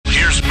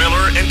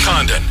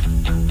Condon.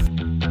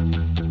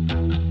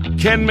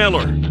 Ken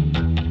Miller.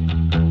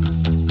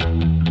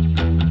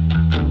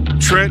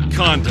 Trent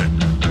Condon.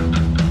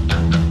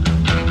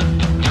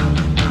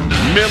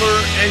 Miller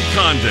and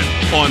Condon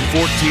on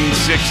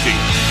 1460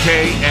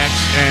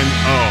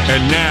 KXNO.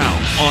 And now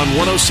on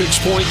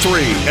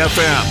 106.3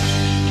 FM.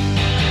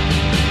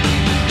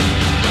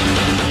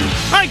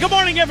 Hi, good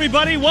morning,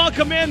 everybody.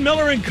 Welcome in,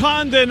 Miller and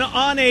Condon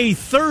on a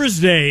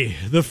Thursday,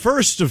 the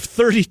first of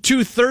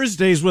 32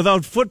 Thursdays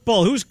without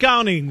football. Who's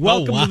counting?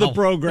 Welcome to the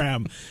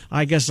program.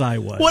 I guess I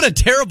was. What a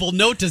terrible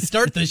note to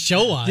start the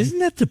show on. Isn't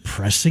that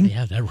depressing?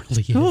 Yeah, that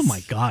really is. Oh, my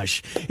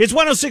gosh. It's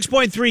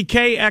 106.3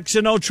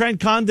 KXNO. Trent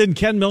Condon,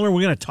 Ken Miller.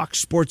 We're going to talk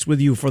sports with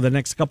you for the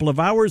next couple of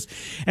hours.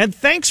 And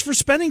thanks for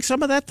spending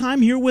some of that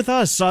time here with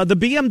us. The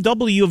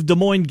BMW of Des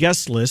Moines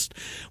guest list.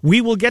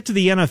 We will get to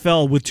the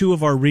NFL with two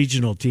of our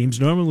regional teams.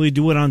 Normally we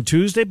do it on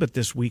Tuesday, but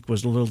this week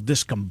was a little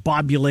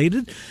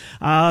discombobulated.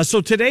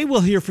 So today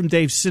we'll hear from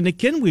Dave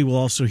Sinekin. We will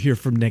also hear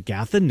from Nick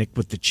Athen. Nick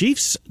with the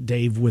Chiefs,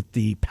 Dave with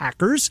the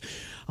Packers,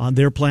 on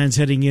their plans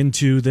heading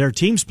into their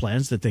team's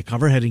plans that they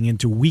cover heading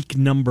into week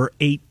number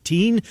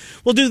 18.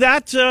 We'll do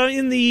that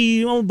in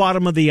the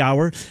bottom of the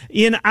hour.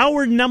 In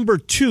hour number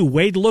 2,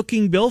 Wade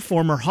Lookingbill,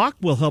 former Hawk,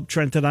 will help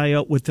Trent and I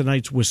out with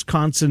tonight's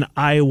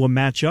Wisconsin-Iowa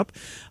matchup.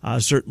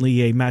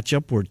 Certainly a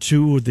matchup where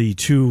the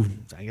two,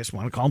 I guess you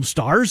want to call them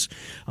stars,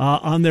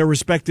 on their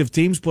respective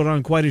teams put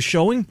on quite a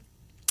showing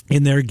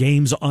in their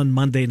games on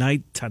Monday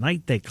night.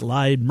 Tonight they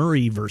collide,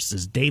 Murray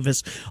versus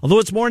Davis. Although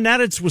it's more than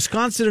that, it's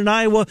Wisconsin and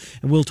Iowa,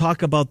 and we'll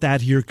talk about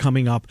that here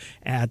coming up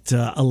at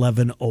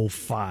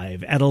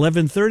 11:05. At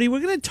 11:30, we're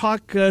going to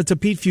talk to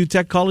Pete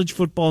Futek, college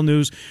football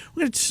news.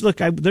 We're going to look.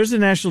 There's a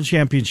national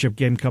championship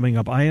game coming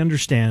up. I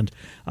understand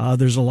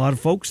there's a lot of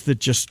folks that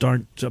just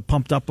aren't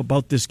pumped up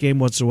about this game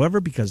whatsoever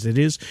because it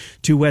is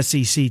two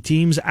SEC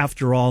teams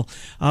after all.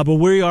 But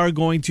we are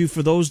going to,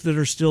 for those that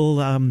are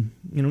still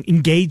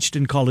engaged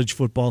in college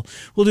football,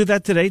 we'll do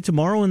that today,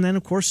 tomorrow, and then,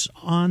 of course,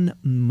 on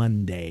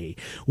Monday.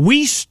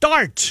 We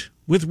start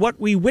with what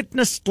we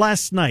witnessed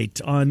last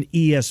night on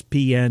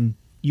ESPN.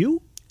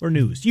 You or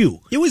News?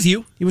 You. It was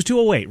you. It was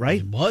 2:08, right?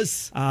 It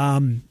was.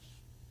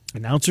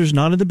 Announcers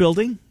not in the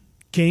building.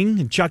 King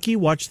and Chucky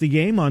watched the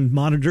game on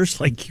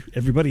monitors like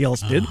everybody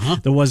else did.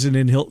 That wasn't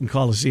in Hilton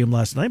Coliseum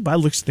last night. By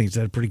looks of things, they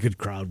had a pretty good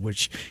crowd,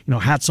 which,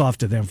 hats off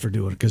to them for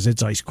doing it because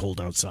it's ice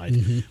cold outside.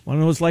 Want to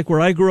know what it's like where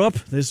I grew up?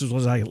 This is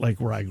what I like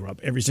where I grew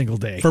up every single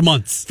day. For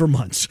months.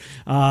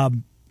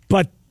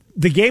 But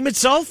the game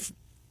itself,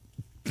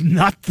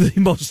 not the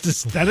most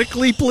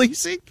aesthetically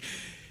pleasing.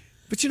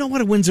 But you know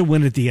what? A win's a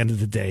win at the end of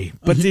the day.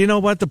 But you know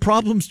what? The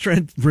problems,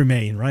 Trent,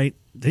 remain, right?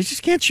 They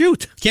just can't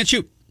shoot. Can't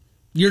shoot.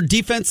 Your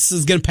defense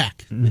is going to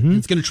pack.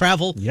 It's going to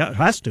travel. Yeah, it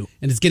has to.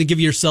 And it's going to give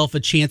yourself a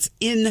chance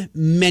in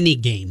many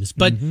games.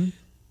 But,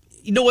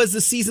 as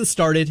the season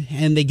started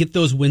and they get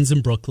those wins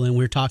in Brooklyn,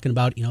 we were talking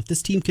about, if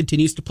this team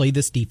continues to play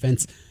this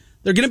defense,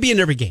 they're going to be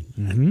in every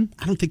game.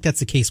 I don't think that's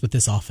the case with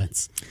this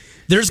offense.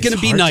 There's going to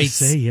be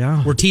nights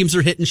where teams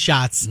are hitting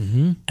shots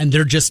and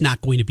they're just not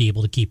going to be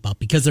able to keep up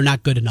because they're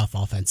not good enough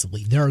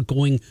offensively. There are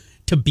going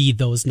to be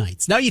those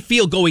nights. Now you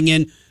feel going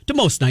in to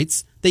most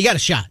nights, they got a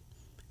shot.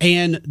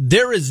 And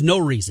there is no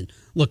reason.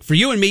 Look, for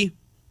you and me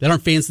that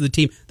aren't fans of the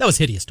team, that was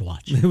hideous to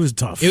watch. It was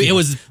tough. It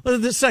was for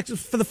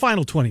the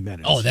final 20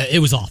 minutes. Oh, it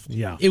was awful.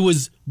 Yeah. It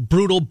was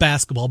brutal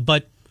basketball.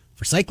 But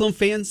for Cyclone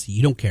fans,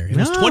 you don't care. It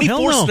was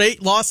 24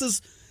 straight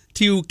losses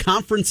to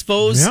conference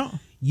foes. Yeah.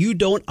 You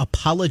don't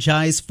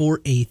apologize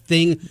for a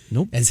thing.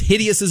 Nope. As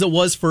hideous as it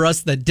was for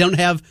us that don't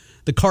have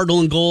the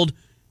Cardinal and Gold,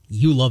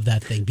 you love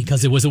that thing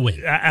because it was a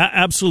win.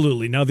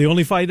 Absolutely. Now, the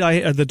only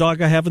the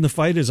dog I have in the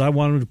fight is I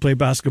want him to play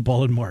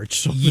basketball in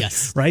March. So,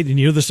 yes. Right? And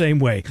you're the same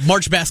way.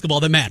 March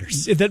basketball that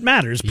matters. That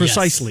matters,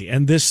 precisely. Yes.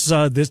 And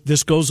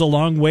this goes a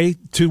long way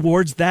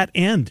towards that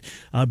end,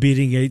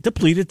 beating a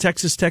depleted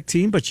Texas Tech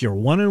team, but you're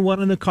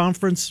 1-1 in the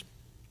conference.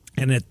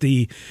 And at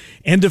the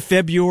end of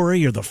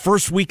February or the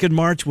first week in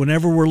March,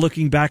 whenever we're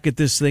looking back at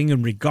this thing,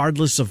 and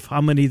regardless of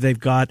how many they've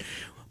got,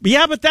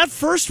 but that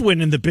first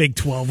win in the Big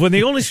 12, when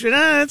they only said,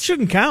 that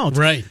shouldn't count.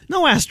 Right.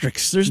 No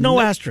asterisks. There's no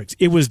asterisks.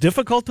 It was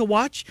difficult to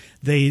watch.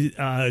 They,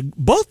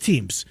 both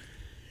teams.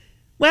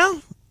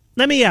 Well,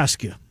 let me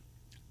ask you.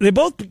 They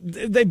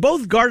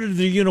both guarded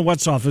their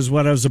you-know-whats off is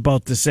what I was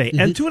about to say.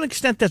 And to an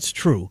extent, that's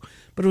true.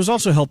 But it was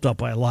also helped up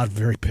by a lot of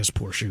very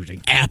piss-poor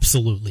shooting.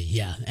 Absolutely,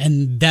 yeah.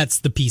 And that's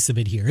the piece of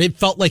it here. It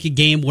felt like a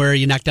game where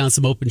you knocked down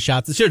some open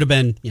shots. It should have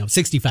been,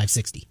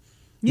 65-60.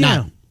 Yeah.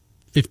 Not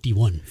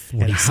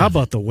 51-47. And how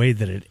about the way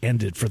that it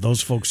ended for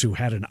those folks who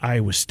had an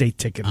Iowa State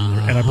ticket?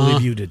 And I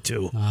believe you did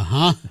too.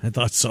 I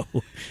thought so.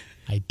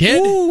 I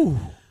did. Ooh.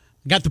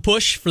 Got the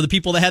push for the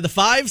people that had the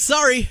 5.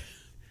 Sorry.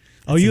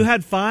 Oh, you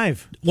had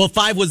 5. Well,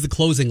 5 was the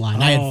closing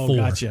line. I had 4.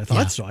 Gotcha. I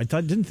thought so.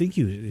 Didn't think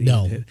you.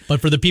 No,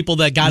 but for the people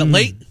that got it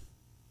late,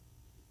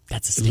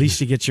 that's a stinger. At least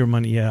you get your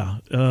money. Yeah.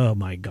 Oh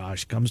my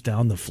gosh, comes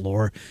down the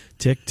floor,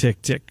 tick,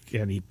 tick, tick,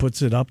 and he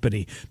puts it up and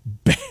he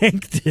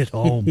banked it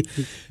home.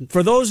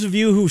 For those of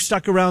you who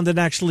stuck around and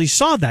actually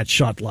saw that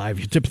shot live,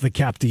 you tip the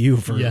cap to you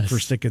for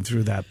sticking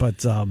through that.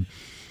 But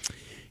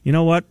you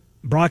know what?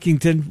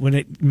 Brockington, when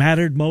it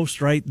mattered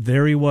most, right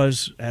there he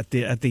was at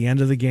the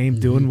end of the game,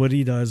 doing what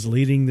he does,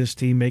 leading this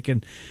team,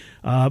 making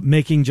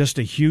just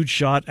a huge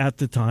shot at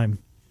the time.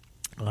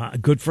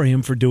 Good for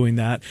him for doing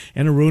that.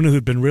 And Aruna,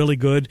 who'd been really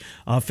good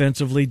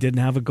offensively, didn't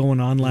have it going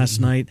on last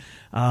night.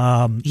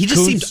 He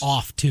just seemed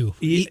off, too.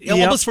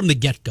 Almost from the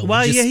get-go.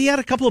 Well, he had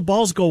a couple of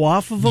balls go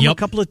off of him, a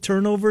couple of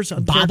turnovers.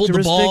 Bobbled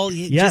the ball.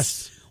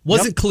 Yes.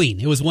 Wasn't clean.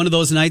 It was one of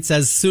those nights,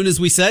 as soon as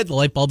we said, the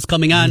light bulb's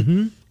coming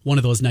on, one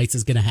of those nights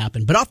is going to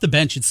happen. But off the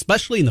bench,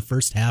 especially in the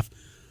first half,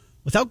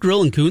 without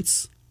Grill and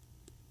Kuntz,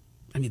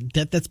 I mean,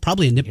 that's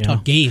probably a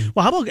nip-tuck game.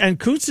 Well, how about, and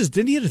Kuntz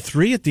didn't he hit a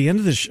 3 at the end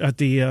of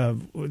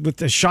with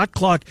the shot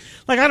clock?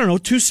 Like, I don't know,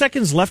 2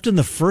 seconds left in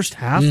the first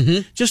half.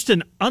 Just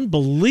an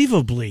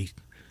unbelievably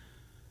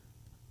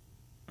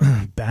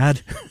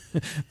bad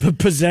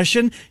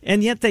possession,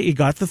 and yet he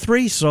got the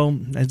 3. So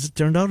as it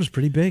turned out, it was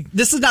pretty big.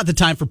 This is not the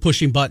time for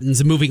pushing buttons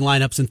and moving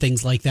lineups and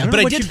things like that. I don't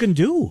know what you can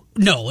do.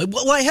 No,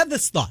 well, I had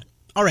this thought.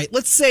 All right,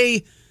 let's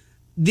say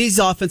these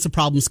offensive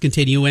problems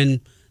continue and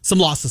some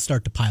losses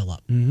start to pile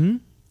up.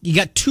 You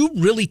got 2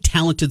 really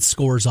talented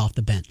scorers off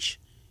the bench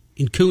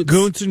in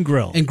Kuntz and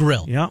Grill.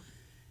 Yeah.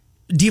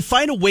 Do you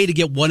find a way to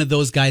get one of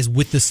those guys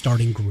with the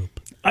starting group?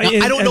 Now,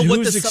 I don't know what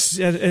would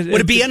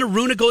it be?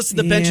 Aruna goes to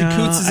the bench and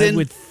Kuntz is in. I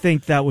would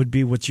think that would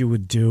be what you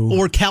would do.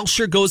 Or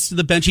Kalsher goes to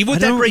the bench, even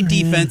with that great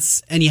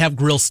defense, and you have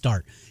Grill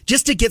start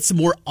just to get some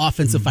more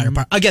offensive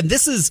firepower. Again,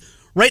 this is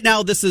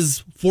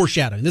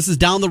foreshadowing. This is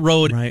down the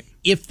road. Right.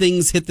 If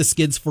things hit the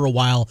skids for a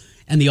while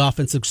and the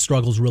offensive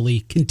struggles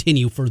really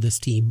continue for this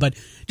team. But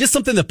just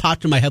something that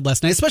popped in my head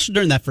last night, especially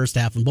during that first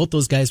half when both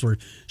those guys were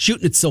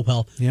shooting it so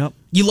well. Yep.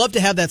 You love to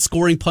have that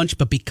scoring punch,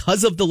 but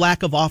because of the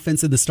lack of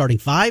offense in the starting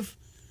 5,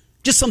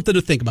 just something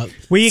to think about.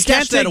 Well, you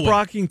can't take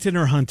Brockington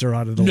or Hunter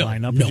out of the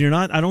lineup. No. You're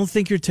not. I don't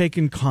think you're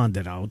taking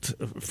Condit out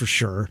for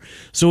sure.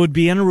 So it would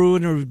be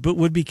Enaru or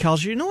would be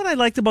Kalsher. You know what I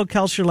liked about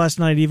Kalsher last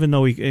night? Even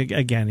though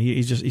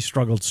he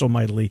struggled so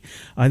mightily.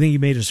 I think he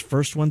made his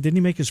first one. Didn't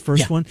he make his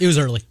first one? It was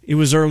early. It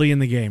was early in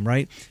the game,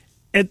 right?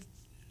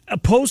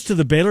 Opposed to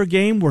the Baylor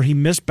game where he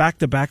missed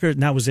back-to-backer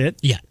and that was it.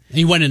 Yeah,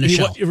 he went in a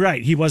shell.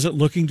 Right, he wasn't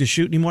looking to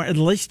shoot anymore. At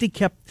least he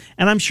kept,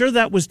 and I'm sure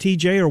that was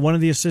TJ or one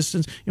of the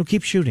assistants.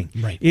 Keep shooting.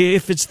 Right.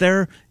 If it's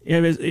there,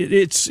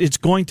 it's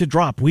going to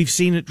drop. We've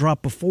seen it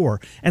drop before,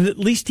 and at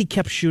least he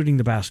kept shooting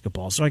the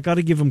basketball. So I got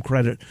to give him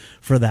credit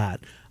for that.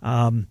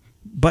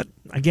 But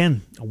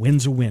again, a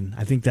win's a win.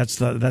 I think that's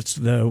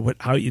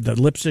the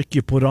lipstick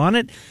you put on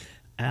it.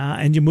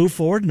 And you move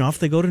forward, and off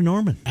they go to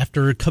Norman.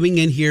 After coming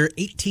in here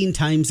 18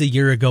 times a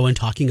year ago and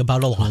talking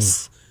about a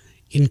loss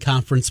in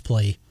conference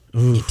play,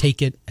 you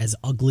take it as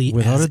ugly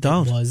as it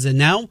was. And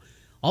now,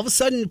 all of a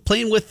sudden,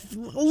 playing with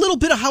a little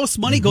bit of house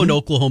money going to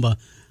Oklahoma.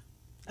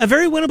 A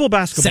very winnable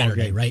basketball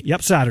Saturday, game. Right?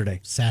 Yep, Saturday.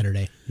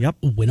 Yep.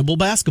 A winnable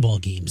basketball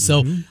game.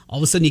 So, all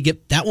of a sudden, you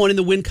get that one in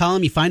the win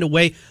column. You find a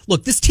way.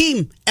 Look, this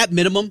team, at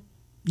minimum,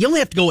 you only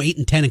have to go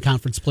 8-10 in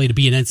conference play to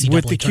be an NCAA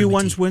with the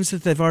tournament Q1's wins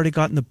that they've already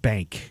got in the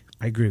bank.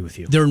 I agree with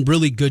you. They're in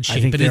really good shape.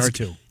 I think they are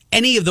too.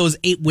 Any of those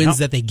 8 wins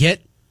that they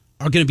get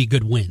are going to be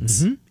good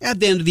wins. At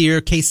the end of the year,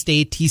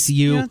 K-State,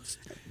 TCU,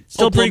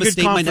 still Oklahoma pretty good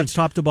State conference,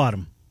 top to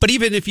bottom. But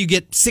even if you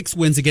get 6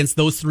 wins against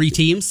those 3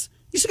 teams,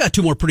 you still got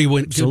 2 more pretty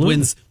good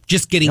wins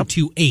just getting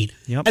to 8.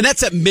 Yep. And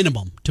that's at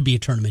minimum to be a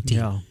tournament team.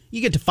 Yeah. You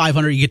get to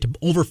 500, you get to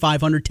over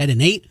 500,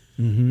 10-8.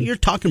 You're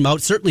talking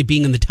about certainly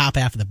being in the top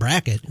half of the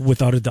bracket.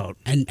 Without a doubt.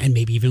 And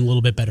maybe even a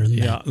little bit better than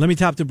that. Yeah, let me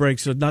tap the break.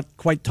 So not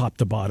quite top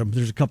to bottom.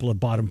 There's a couple of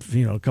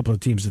a couple of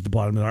teams at the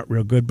bottom that aren't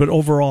real good. But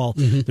overall,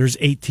 there's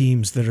 8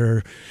 teams that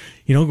are,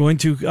 going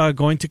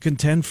to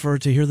contend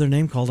to hear their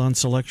name called on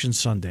Selection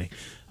Sunday.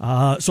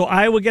 So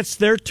Iowa gets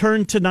their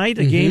turn tonight,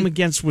 a game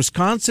against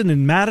Wisconsin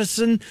in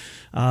Madison.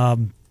 I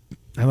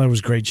thought it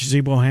was great. Did you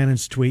see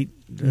Bohannon's tweet?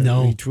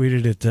 No. He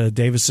tweeted it,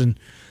 Davison.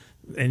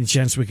 Any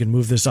chance we can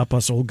move this up?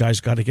 Us old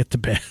guys got to get to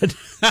bed.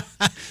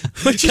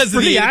 Which is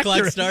of the 8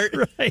 accurate. o'clock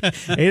start.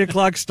 Right. 8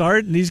 o'clock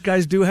start, and these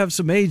guys do have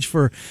some age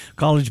for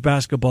college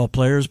basketball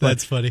players. But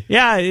that's funny.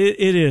 Yeah,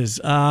 it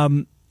is.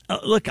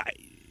 Look,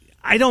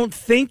 I don't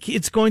think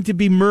it's going to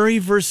be Murray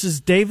versus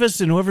Davis,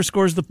 and whoever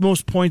scores the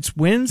most points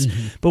wins.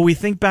 But we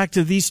think back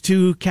to these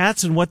 2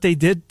 cats and what they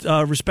did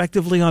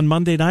respectively on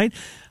Monday night.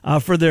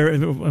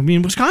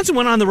 Wisconsin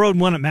went on the road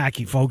and won at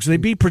Mackey, folks. They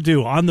beat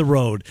Purdue on the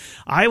road.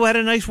 Iowa had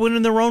a nice win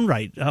in their own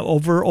right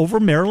over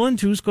Maryland,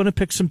 who's going to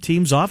pick some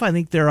teams off. I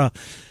think they're a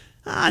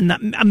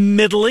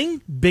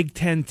middling Big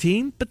Ten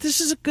team, but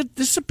this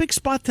is a big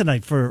spot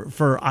tonight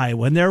for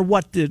Iowa. And they're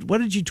what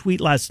did you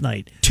tweet last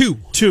night?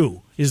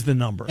 2 is the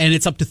number, and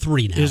it's up to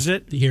 3 now. Is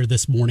it here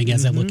this morning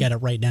as I look at it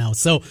right now?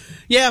 So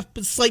yeah,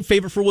 slight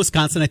favorite for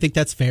Wisconsin. I think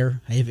that's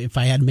fair. If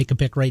I had to make a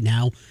pick right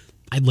now,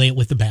 I'd lay it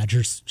with the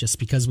Badgers just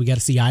because we got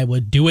to see Iowa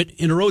do it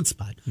in a road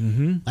spot.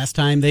 Last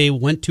time they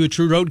went to a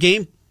true road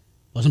game,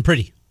 wasn't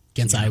pretty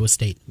against Iowa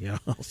State. Yeah,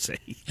 I'll say.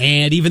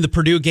 And even the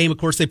Purdue game, of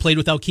course, they played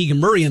without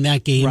Keegan Murray in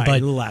that game. Right,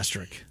 but a little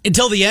asterisk.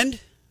 Until the end,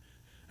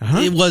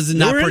 It was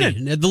not They were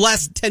pretty. in The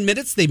last 10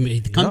 minutes, they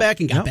made the comeback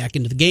and got back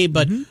into the game.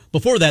 But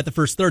before that, the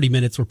first 30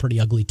 minutes were pretty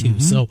ugly, too.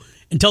 So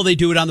until they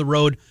do it on the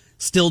road,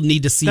 still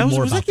need to see more was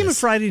about that game this. a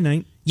Friday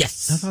night?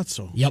 Yes. I thought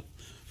so. Yep.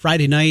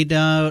 Friday night,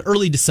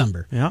 early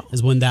December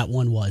is when that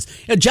one was.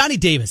 Johnny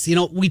Davis,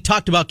 we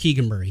talked about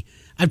Keegan Murray.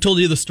 I've told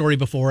you the story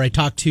before. I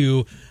talked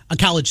to a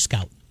college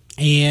scout.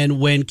 And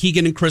when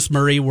Keegan and Chris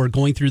Murray were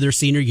going through their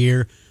senior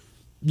year,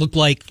 looked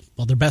like,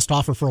 their best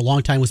offer for a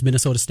long time was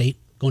Minnesota State,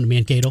 going to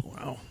Mankato.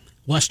 Wow.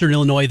 Western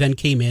Illinois then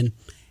came in.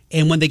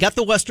 And when they got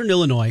the Western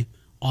Illinois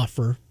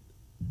offer,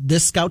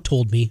 this scout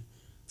told me,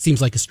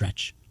 seems like a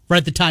stretch. Right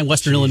at the time,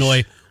 Western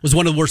Illinois was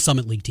one of the worst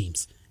Summit League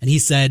teams. And he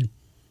said,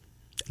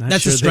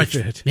 that's a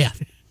stretch. Yeah.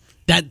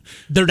 That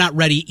they're not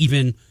ready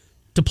even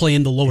to play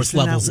in the lowest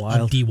levels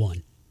of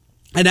D1.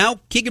 And now,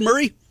 Keegan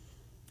Murray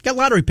got a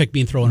lottery pick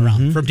being thrown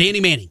around from Danny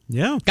Manning.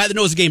 Yeah. Guy that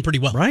knows the game pretty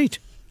well. Right.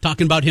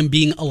 Talking about him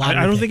being a lottery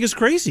I don't pick. think it's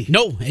crazy.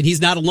 No, and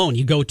he's not alone.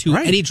 You go to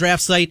any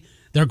draft site,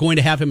 they're going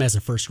to have him as a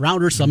first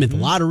rounder, some in the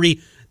lottery.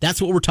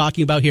 That's what we're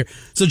talking about here.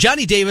 So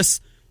Johnny Davis,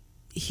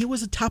 he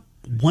was a top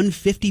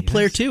 150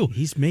 player too.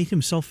 He's made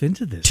himself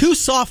into this. Two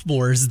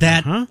sophomores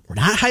that were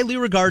not highly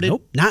regarded,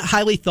 not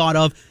highly thought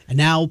of, and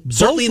now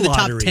certainly in the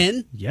top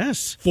 10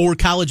 for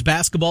college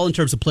basketball in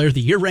terms of player of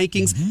the year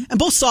rankings. And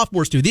both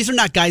sophomores too. These are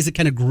not guys that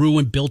kind of grew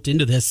and built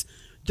into this.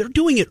 They're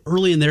doing it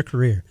early in their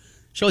career.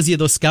 Shows you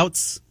those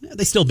scouts,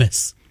 they still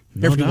miss.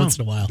 Every once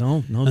in a while.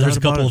 No and there's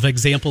a couple of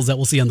examples that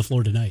we'll see on the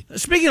floor tonight.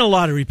 Speaking of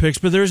lottery picks,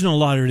 but there is no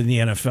lottery in the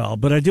NFL.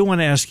 But I do want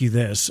to ask you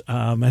this.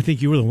 I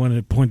think you were the one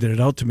that pointed it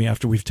out to me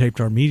after we've taped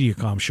our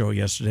MediaCom show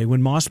yesterday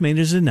when Moss made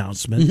his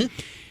announcement.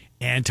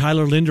 And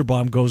Tyler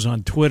Linderbaum goes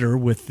on Twitter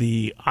with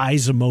the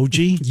eyes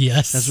emoji.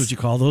 Yes. That's what you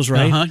call those,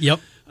 right? Yep.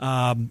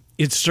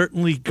 It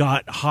certainly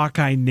got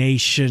Hawkeye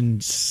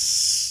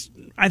Nation's,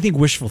 I think,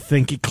 wishful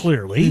thinking,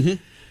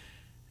 clearly.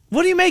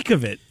 What do you make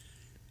of it?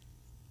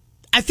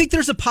 I think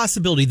there's a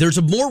possibility. There's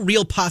a more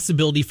real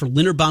possibility for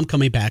Linderbaum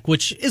coming back,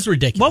 which is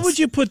ridiculous. What would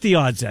you put the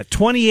odds at?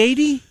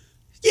 20-80?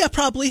 Yeah,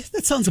 probably.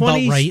 That sounds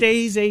 20 about right.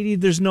 Stays 80.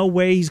 There's no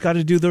way he's got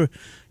to do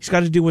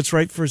what's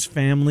right for his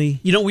family.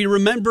 We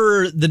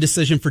remember the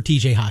decision for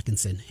TJ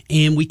Hawkinson,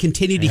 and we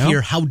continue to hear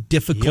how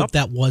difficult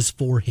that was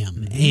for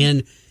him.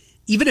 And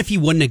even if he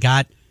wouldn't have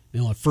got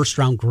a first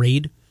round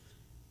grade,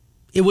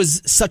 it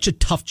was such a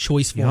tough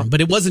choice for him.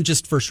 But it wasn't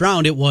just first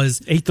round, it was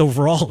 8th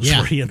overall is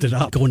where he ended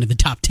up. Going to the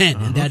top 10.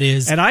 And that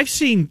is. And I've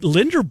seen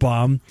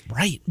Linderbaum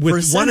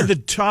with one of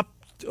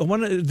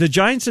the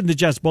Giants and the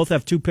Jets both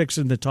have 2 picks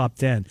in the top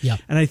 10. Yeah.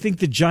 And I think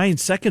the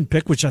Giants' second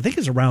pick, which I think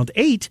is around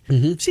 8,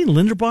 I've seen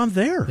Linderbaum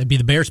there. That'd be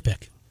the Bears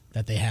pick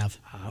that they have.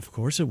 Of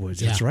course it would.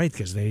 That's right,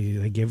 because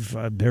they give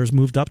Bears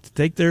moved up to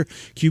take their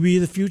QB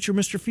of the future,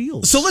 Mr.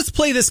 Fields. So let's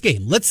play this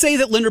game. Let's say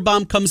that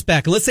Linderbaum comes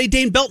back, and let's say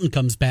Dane Belton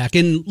comes back,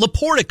 and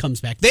Laporta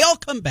comes back. They all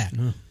come back.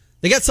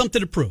 They got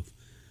something to prove.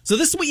 So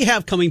this is what you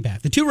have coming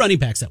back. The 2 running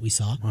backs that we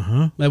saw,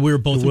 that we were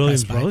both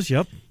Williams impressed by. Bros,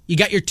 yep. You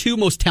got your 2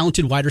 most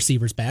talented wide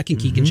receivers back in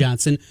Keegan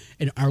Johnson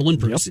and Arlen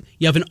Bruce. Yep.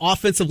 You have an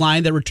offensive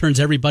line that returns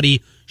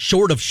everybody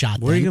short of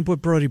shot. Where are you going to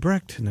put Brody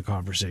Brecht in the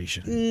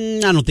conversation?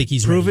 I don't think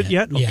he's Prove ready it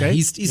yet? Okay. Yeah,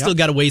 he's still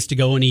got a ways to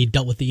go, and he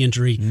dealt with the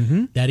injury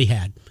that he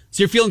had.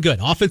 So you're feeling good.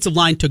 Offensive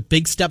line took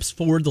big steps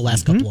forward the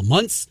last couple of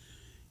months,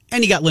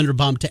 and you got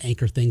Linderbaum to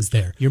anchor things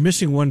there. You're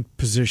missing one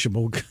position,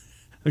 but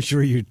I'm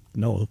sure you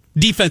know.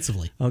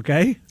 Defensively.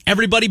 Okay.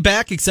 Everybody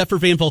back except for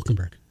Van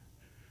Valkenburg.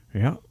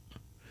 Yeah.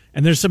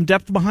 And there's some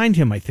depth behind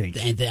him, I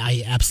think. And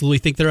I absolutely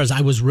think there is.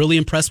 I was really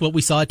impressed what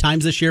we saw at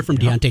times this year from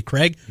Deontay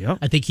Craig. Yep.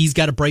 I think he's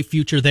got a bright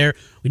future there.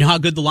 We know how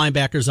good the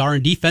linebackers are,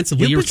 and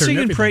defensively, You've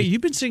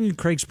been singing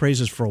Craig's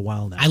praises for a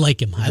while now. I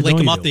like him. I like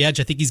him off the edge.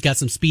 I think he's got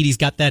some speed. He's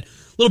got that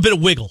little bit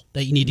of wiggle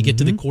that you need to get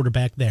to the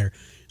quarterback there.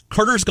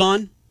 Carter's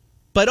gone,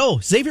 but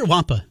Xavier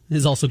Wampa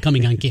is also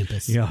coming on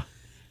campus. Yeah.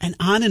 And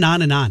on and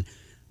on and on.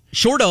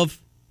 Short of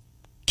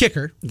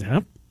kicker. Yeah,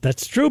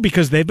 that's true,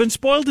 because they've been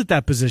spoiled at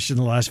that position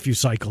the last few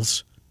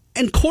cycles.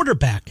 And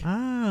quarterback.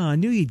 I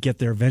knew you'd get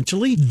there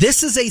eventually.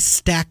 This is a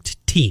stacked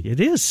team. It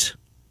is.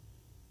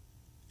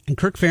 And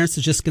Kirk Ferentz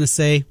is just going to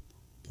say,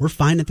 we're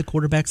fine at the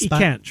quarterback spot.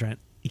 He can't, Trent.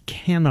 He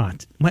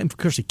cannot. Well, of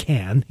course he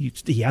can.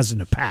 He has in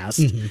the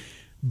past.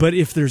 But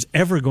if there's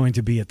ever going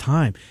to be a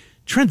time,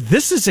 Trent,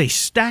 this is a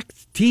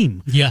stacked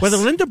team. Yes. Whether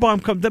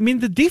Linderbaum comes,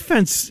 the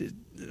defense,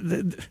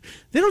 they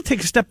don't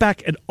take a step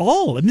back at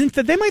all. I mean,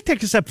 they might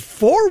take a step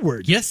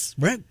forward. Yes,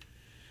 right.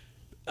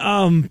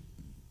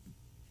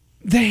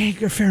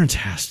 Ferentz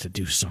has to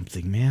do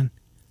something, man.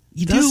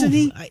 Doesn't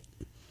he?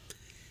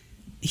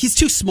 He's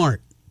too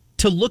smart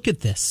to look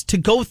at this, to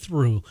go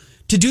through,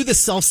 to do the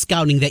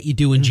self-scouting that you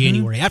do in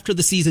January after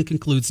the season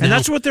concludes now. And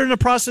that's what they're in the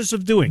process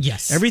of doing.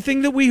 Yes.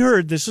 Everything that we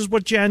heard, this is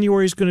what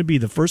January is going to be,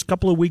 the first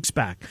couple of weeks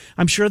back.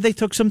 I'm sure they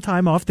took some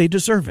time off. They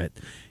deserve it,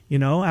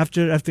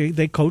 after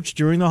they coached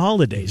during the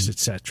holidays,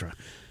 etc.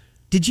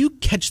 Did you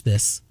catch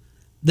this?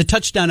 The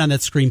touchdown on that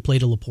screenplay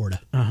to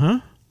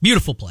Laporta.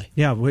 Beautiful play.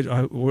 Yeah, what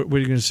are you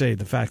going to say?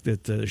 The fact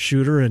that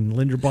Shooter and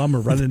Linderbaum are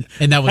running.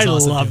 And that was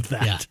awesome. I loved too.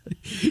 that.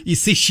 Yeah. You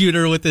see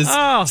Shooter with his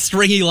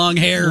stringy long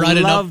hair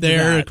running up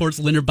there. Of course,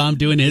 Linderbaum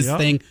doing his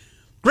thing.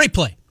 Great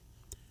play.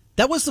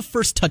 That was the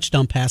first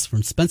touchdown pass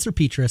from Spencer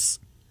Petras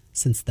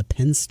since the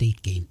Penn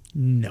State game.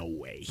 No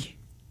way.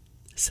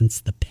 Since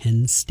the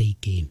Penn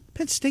State game.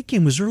 Penn State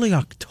game was early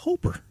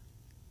October.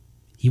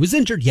 He was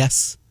injured,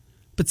 yes,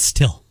 but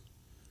still.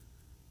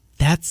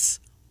 That's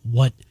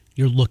what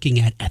you're looking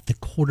at the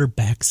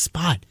quarterback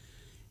spot.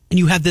 And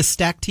you have this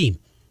stacked team.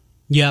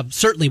 You have,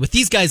 certainly, with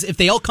these guys, if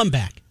they all come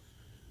back,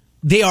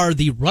 they are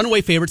the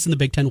runaway favorites in the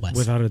Big Ten West.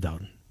 Without a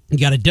doubt. You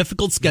got a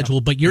difficult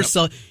schedule, but you're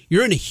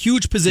in a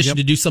huge position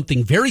to do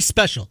something very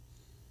special.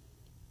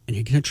 And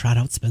you're going to trot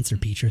out Spencer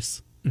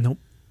Petras. Nope.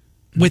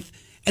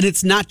 And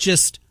it's not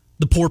just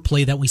the poor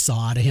play that we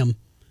saw out of him,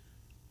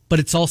 but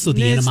it's also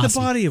the animosity. It's the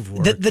body of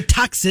work. The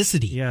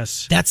toxicity.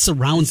 Yes. That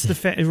surrounds it.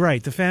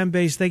 The fan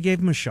base, they gave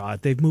him a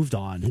shot. They've moved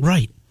on.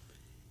 Right.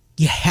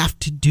 You have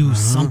to do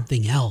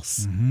something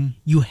else. Mm-hmm.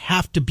 You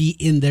have to be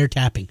in there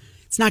tapping.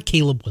 It's not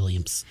Caleb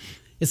Williams.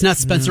 It's not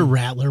Spencer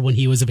Rattler when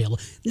he was available.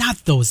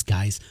 Not those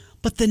guys.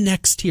 But the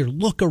next tier.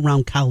 Look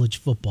around college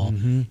football.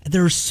 Mm-hmm.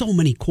 There are so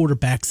many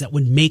quarterbacks that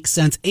would make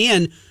sense.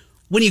 And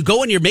when you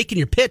go and you're making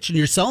your pitch and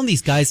you're selling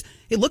these guys,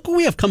 hey, look what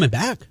we have coming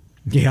back.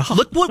 Yeah.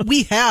 Look what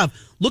we have.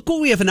 Look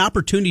what we have an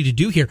opportunity to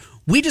do here.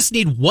 We just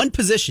need one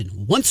position,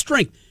 one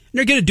strength. And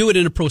you're going to do it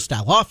in a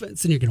pro-style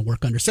offense, and you're going to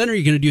work under center.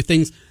 You're going to do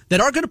things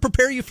that are going to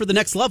prepare you for the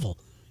next level.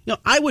 You know,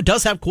 Iowa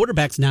does have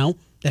quarterbacks now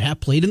that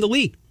have played in the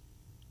league.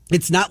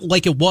 It's not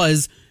like it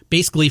was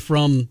basically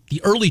from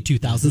the early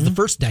 2000s, the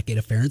first decade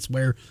of Ferentz,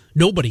 where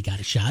nobody got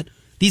a shot.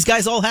 These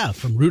guys all have,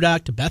 from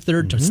Rudock to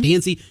Beathard to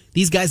Stanzi.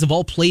 These guys have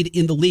all played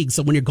in the league.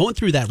 So when you're going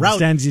through that route...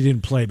 Stanzi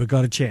didn't play, but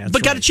got a chance.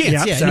 Got a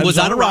chance, yeah. And was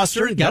on a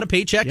roster and got a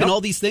paycheck and all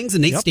these things.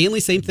 And Nate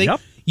Stanley, same thing.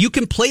 Yep. You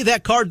can play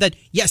that card that,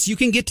 yes, you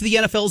can get to the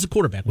NFL as a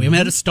quarterback. We haven't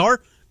had a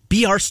star.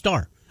 Be our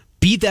star.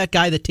 Be that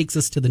guy that takes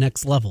us to the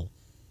next level.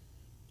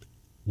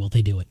 Will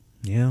they do it?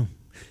 Yeah.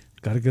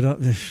 Got to get up.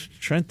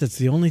 Trent, that's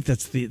the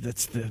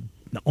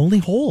only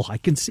hole I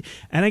can see.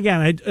 And again,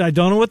 I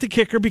don't know what the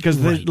kicker, because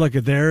look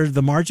at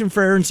the margin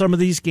for error in some of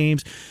these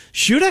games.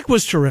 Shudak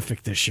was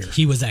terrific this year.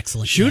 He was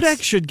excellent.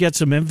 Shudak should get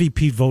some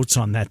MVP votes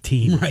on that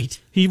team. Right.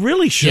 He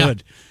really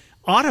should.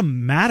 Yeah.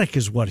 Automatic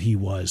is what he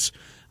was.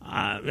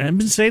 I've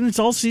been saying it's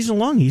all season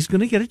long. He's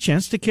going to get a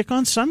chance to kick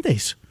on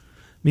Sundays.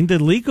 I mean, the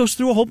league goes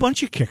through a whole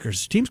bunch of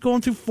kickers. Teams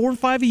going through 4 or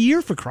 5 a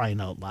year, for crying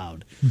out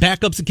loud.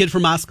 Backup's a kid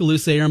from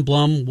Oskaloosa, Aaron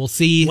Blum. We'll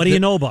see. What do you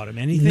know about him?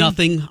 Anything?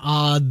 Nothing.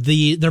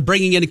 They're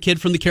bringing in a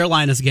kid from the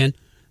Carolinas again.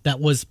 That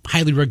was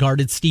highly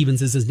regarded.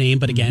 Stevens is his name,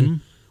 but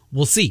again,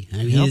 we'll see. I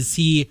mean, is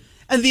he?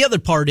 And the other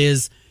part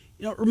is,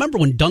 remember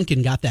when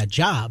Duncan got that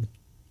job?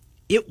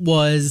 It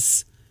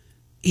was,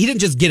 he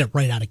didn't just get it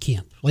right out of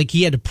camp. Like,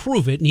 he had to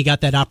prove it, and he got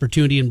that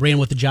opportunity and ran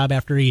with the job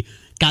after he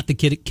got the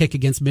kick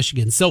against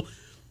Michigan. So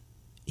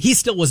he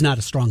still was not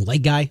a strong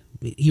leg guy.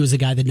 He was a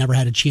guy that never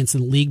had a chance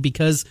in the league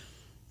because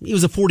he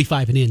was a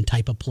 45 and in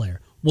type of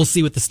player. We'll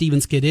see what the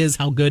Stevens kid is,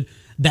 how good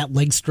that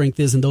leg strength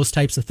is, and those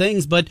types of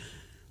things. But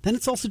then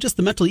it's also just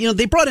the mental.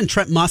 They brought in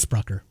Trent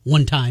Mossbrucker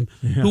one time,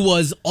 who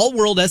was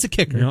all-world as a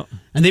kicker,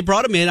 and they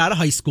brought him in out of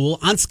high school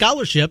on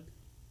scholarship,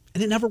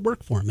 and it never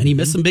worked for him. And he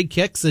missed some big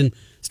kicks and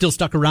still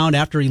stuck around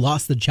after he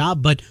lost the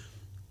job. But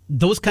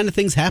those kind of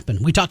things happen.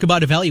 We talk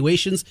about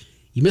evaluations.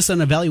 You miss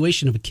an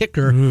evaluation of a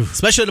kicker,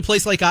 especially at a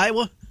place like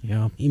Iowa,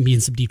 you can be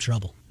in some deep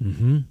trouble.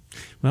 Mm-hmm.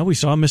 Well, we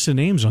saw him missing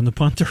names on the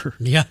punter.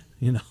 Yeah.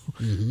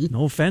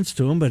 No offense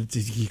to him, but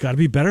you got to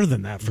be better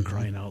than that, for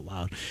crying out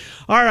loud.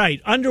 All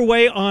right,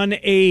 underway on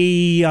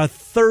a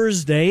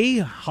Thursday.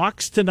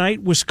 Hawks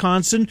tonight,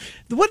 Wisconsin.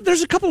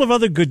 There's a couple of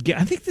other good games.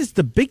 I think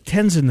the Big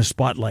Ten's in the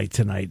spotlight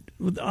tonight.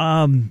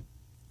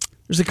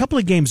 There's a couple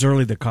of games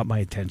early that caught my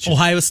attention.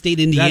 Ohio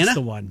State, Indiana? That's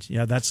the one.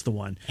 Yeah, that's the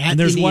one. At and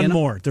there's Indiana? one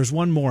more. There's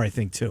one more, I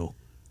think, too.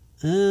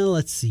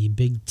 Let's see.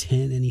 Big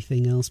Ten,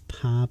 anything else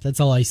pop? That's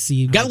all I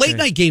see. Got a late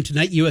night game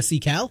tonight, USC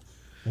Cal.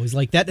 Always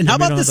like that. And how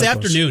about this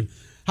afternoon?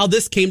 How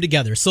this came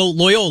together. So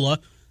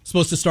Loyola,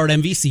 supposed to start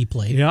MVC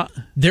play. Yeah.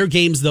 Their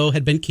games, though,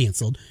 had been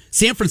canceled.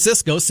 San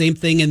Francisco, same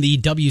thing in the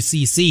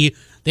WCC.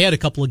 They had a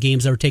couple of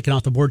games that were taken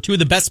off the board. Two of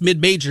the best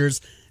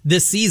mid-majors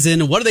this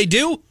season. And what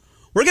do?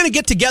 We're going to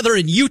get together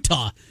in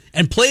Utah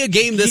and play a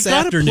game this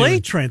afternoon. You got to play,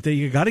 Trent.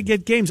 You got to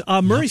get games.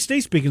 Murray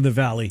State, speaking of the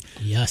Valley.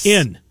 Yes.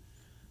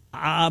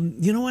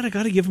 You know what? I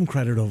got to give them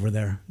credit over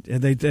there.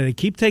 They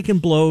keep taking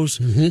blows.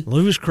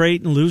 Lose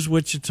Creighton, lose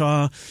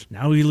Wichita.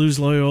 Now we lose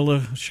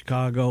Loyola,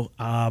 Chicago.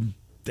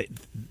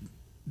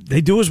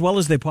 They do as well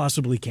as they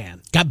possibly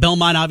can. Got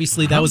Belmont,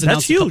 obviously. That was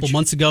announced a couple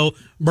months ago.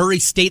 Murray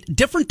State,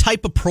 different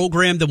type of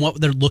program than what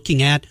they're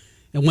looking at.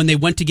 And when they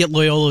went to get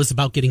Loyola, it was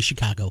about getting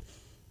Chicago.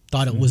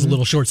 Thought it was a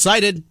little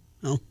short-sighted.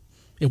 Well,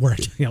 it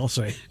worked. Yeah, I'll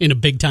say. In a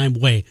big-time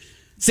way.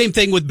 Same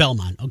thing with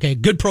Belmont. Okay,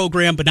 good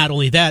program, but not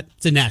only that,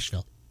 it's in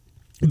Nashville.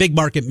 Big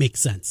market makes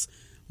sense.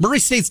 Murray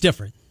State's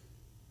different.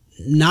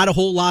 Not a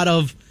whole lot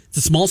of, it's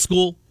a small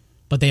school,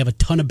 but they have a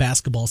ton of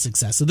basketball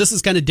success. So this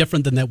is kind of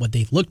different than what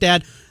they've looked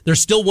at.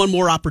 There's still one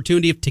more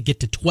opportunity to get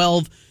to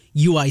 12.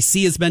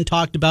 UIC has been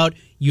talked about.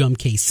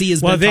 UMKC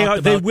has been talked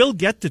about. They will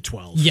get to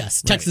 12.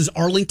 Yes. Right. Texas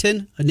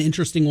Arlington, an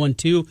interesting one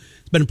too.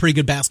 It's been a pretty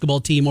good basketball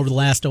team over the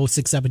last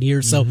 6-7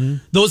 years. So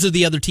those are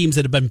the other teams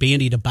that have been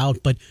bandied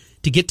about. But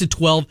to get to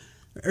 12,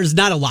 there's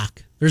not a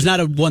lock. There's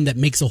not one that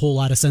makes a whole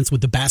lot of sense with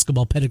the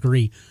basketball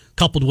pedigree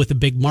coupled with a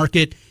big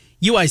market.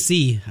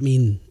 UIC, I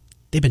mean,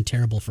 they've been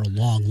terrible for a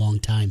long, long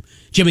time.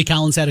 Jimmy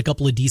Collins had a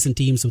couple of decent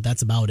teams, so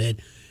that's about it.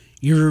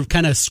 You're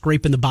kind of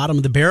scraping the bottom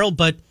of the barrel,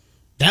 but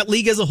that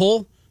league as a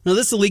whole, now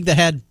this is a league that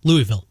had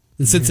Louisville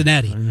and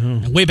Cincinnati.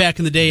 And way back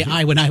in the day,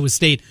 Iowa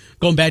State,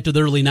 going back to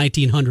the early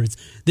 1900s.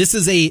 This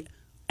is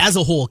as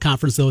a whole,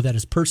 conference, though, that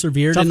has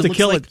persevered. Tough to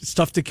kill it. It's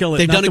tough to kill it.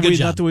 They've done a good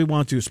job. Not that we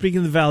want to. Speaking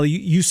of the Valley,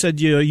 you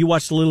said you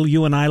watched a little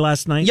UNI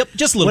last night? Yep,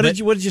 just a little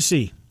bit. What did you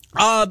see?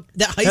 Have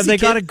they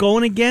got it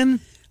going again?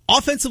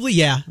 Offensively,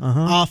 yeah.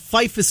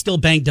 Fife is still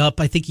banged up.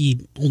 I think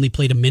he only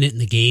played a minute in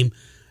the game.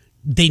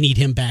 They need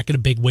him back in a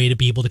big way to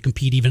be able to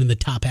compete even in the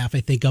top half,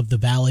 I think, of the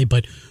Valley.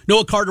 But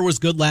Noah Carter was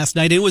good last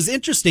night. It was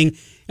interesting.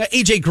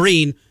 AJ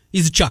Green,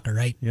 he's a chucker,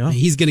 right? Yeah.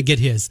 He's going to get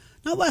his.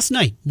 Not last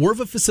night. More of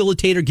a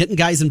facilitator, getting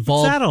guys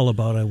involved. What's that all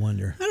about, I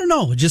wonder? I don't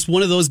know. Just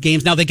one of those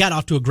games. Now, they got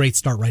off to a great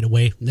start right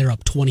away. They're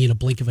up 20 in a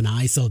blink of an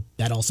eye, so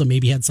that also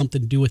maybe had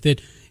something to do with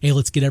it. Hey,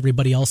 let's get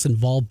everybody else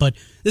involved. But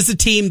this is a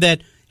team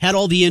that had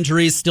all the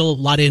injuries, still a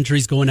lot of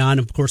injuries going on,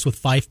 of course, with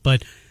Fife,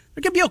 but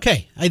they're going to be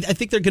okay. I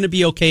think they're going to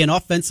be okay, and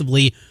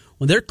offensively,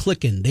 when they're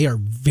clicking, they are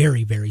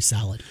very, very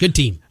solid. Good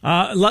team.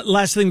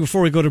 Last thing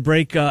before we go to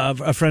break,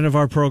 a friend of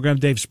our program,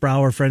 Dave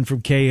Sproul, a friend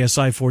from KSI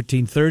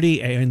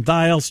 1430 in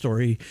Dial,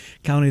 Story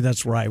County,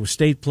 that's where Iowa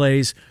State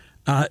plays.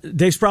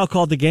 Dave Sproul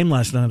called the game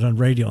last night on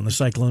radio, on the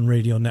Cyclone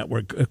Radio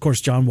Network. Of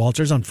course, John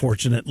Walters,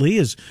 unfortunately,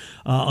 is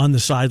on the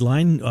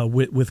sideline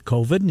with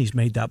COVID, and he's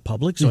made that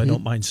public. So I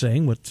don't mind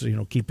saying what's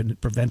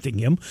preventing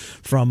him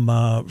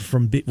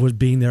from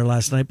being there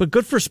last night. But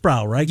good for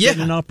Sproul, right? Yeah.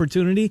 Getting an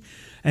opportunity,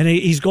 and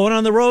he's going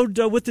on the road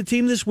with the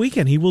team this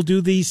weekend. He will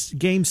do these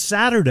games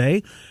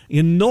Saturday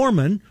in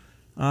Norman.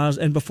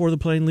 And before the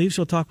plane leaves,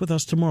 he'll talk with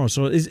us tomorrow.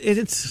 So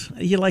it's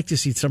you like to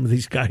see some of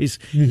these guys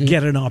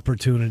get an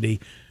opportunity.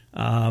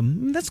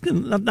 That's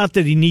good. Not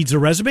that he needs a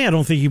resume. I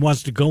don't think he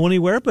wants to go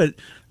anywhere, but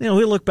he'll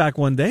look back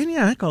one day and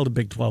I called a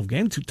Big 12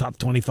 game, 2 top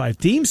 25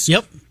 teams.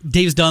 Yep.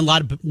 Dave's done a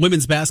lot of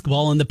women's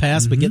basketball in the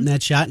past, but getting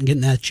that shot and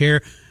getting that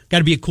chair, got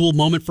to be a cool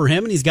moment for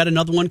him, and he's got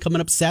another one coming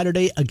up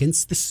Saturday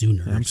against the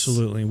Sooners.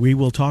 Absolutely. We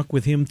will talk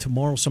with him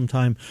tomorrow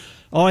sometime.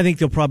 I think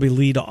they'll probably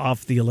lead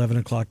off the 11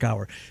 o'clock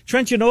hour.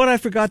 Trent, you know what I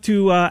forgot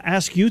to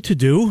ask you to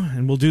do,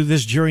 and we'll do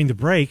this during the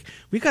break.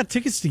 We've got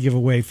tickets to give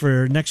away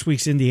for next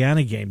week's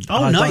Indiana game.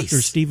 Nice.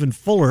 Dr. Stephen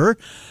Fuller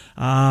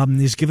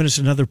is giving us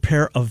another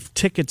pair of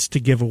tickets to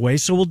give away,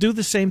 so we'll do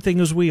the same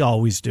thing as we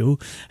always do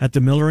at the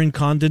Miller and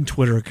Condon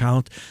Twitter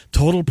account.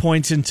 Total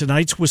points in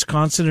tonight's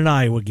Wisconsin and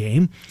Iowa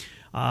game.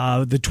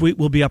 The tweet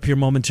will be up here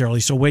momentarily,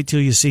 so wait till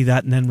you see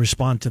that and then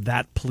respond to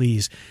that,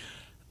 please.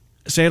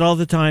 Say it all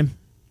the time.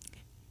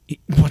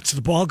 Once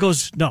the ball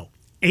goes,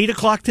 8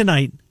 o'clock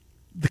tonight,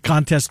 the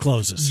contest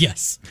closes.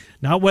 Yes.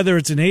 Not whether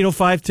it's an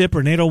 8:05 tip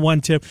or an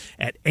 8:01 tip.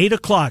 At 8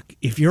 o'clock,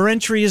 if your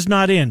entry is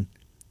not in,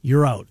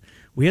 you're out.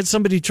 We had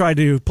somebody try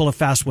to pull a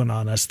fast one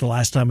on us the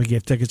last time we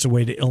gave tickets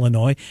away to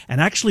Illinois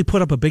and actually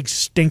put up a big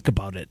stink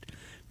about it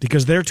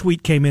because their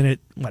tweet came in at,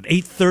 8:30, I think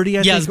it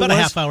was? Yeah, it was about a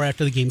half hour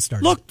after the game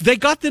started. Look, they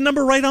got the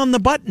number right on the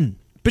button,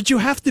 but you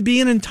have to be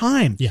in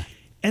time. Yeah.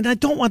 And I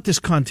don't want this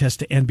contest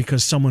to end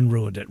because someone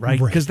ruined it, right?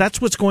 Because that's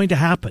what's going to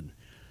happen.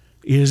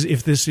 Is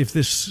if this 8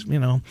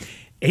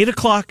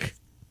 o'clock.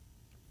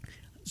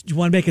 Do you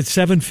want to make it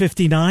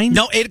 7:59?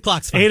 No, 8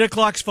 o'clock's fine. 8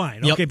 o'clock's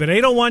fine. Yep. Okay, but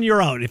 8:01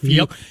 you're out.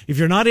 If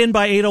you're not in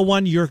by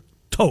 8:01, you're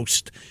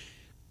toast.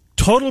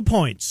 Total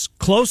points,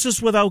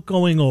 closest without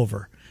going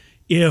over.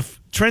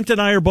 If Trent and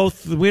I are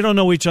both, we don't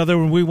know each other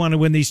and we want to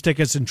win these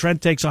tickets, and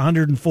Trent takes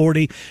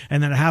 140,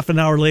 and then a half an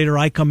hour later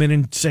I come in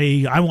and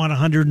say I want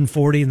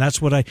 140, and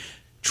that's what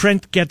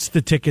Trent gets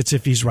the tickets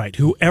if he's right.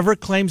 Whoever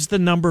claims the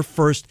number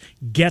first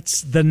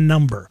gets the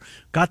number.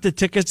 Got the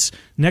tickets.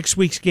 Next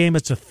week's game,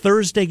 it's a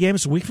Thursday game.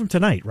 It's a week from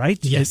tonight, right?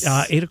 Yes.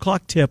 8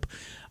 o'clock tip.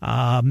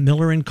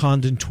 Miller and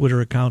Condon Twitter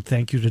account.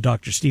 Thank you to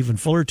Dr. Stephen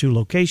Fuller, 2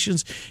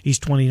 locations.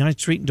 East 29th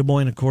Street in Des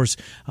Moines, of course,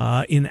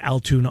 in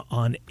Altoona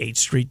on 8th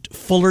Street.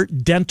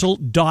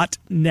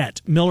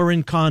 FullerDental.net. Miller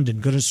and Condon.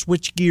 Going to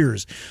switch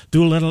gears.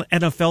 Do a little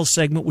NFL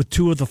segment with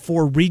 2 of the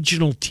 4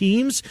 regional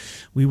teams.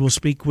 We will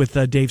speak with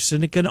Dave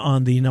Sinekin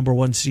on the number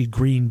 1 seed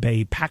Green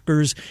Bay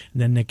Packers,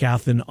 and then Nick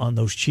Athen on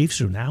those Chiefs,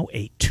 who are now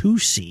a 2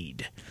 seed.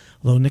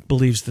 Although Nick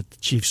believes that the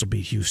Chiefs will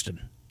beat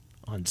Houston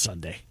on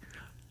Sunday.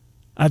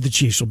 The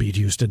Chiefs will beat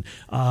Houston.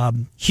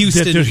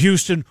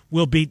 Houston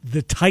will beat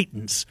the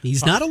Titans.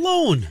 He's not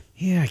alone.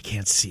 Yeah, I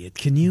can't see it.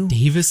 Can you?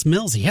 Davis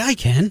Mills. Yeah, I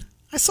can.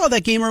 I saw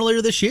that game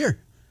earlier this year.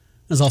 I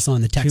was also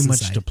on the Texans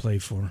side. Too much to play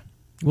for.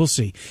 We'll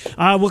see.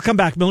 We'll come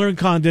back. Miller and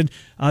Condon,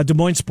 Des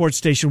Moines Sports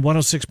Station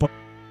 106.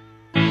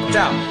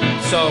 Down.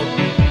 So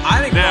I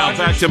think now Rodgers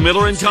back to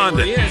Miller and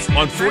Condon on And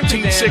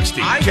frankly, 1460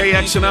 Dan, I think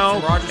KXNO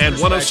from Rodgers' and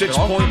perspective, it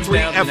all comes 106.3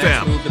 down to the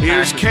next move FM. the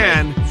Here's Packers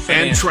Ken make and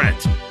financially.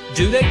 Trent.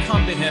 Do they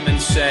come to him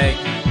and say,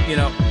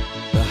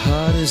 the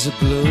heart is a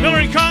blue. Miller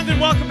and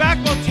Condon, welcome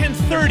back. Well,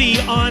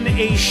 10:30 on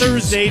a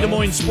Thursday, Des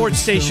Moines Sports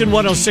Station,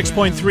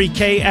 106.3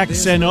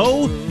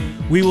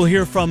 KXNO. We will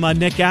hear from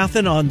Nick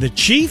Athen on the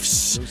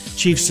Chiefs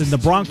and the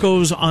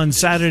Broncos on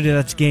Saturday.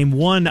 That's game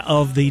one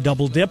of the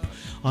double dip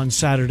on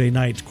Saturday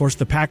night. Of course,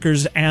 the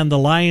Packers and the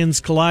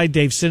Lions collide.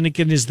 Dave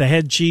Sinekin is the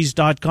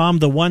headcheese.com.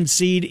 The one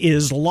seed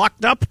is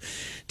locked up.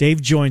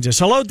 Dave joins us.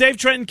 Hello, Dave,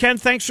 Trent, and Ken.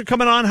 Thanks for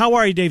coming on. How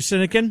are you, Dave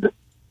Sinekin?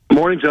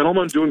 Morning,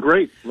 gentlemen. Doing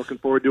great. Looking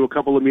forward to a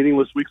couple of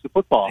meaningless weeks of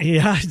football.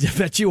 Yeah, I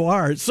bet you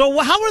are. So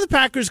how are the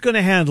Packers going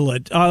to handle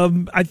it?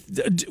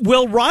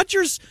 Will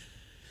Rodgers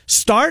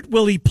start?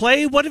 Will he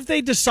play? What have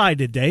they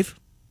decided, Dave?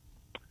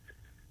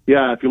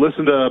 Yeah, if you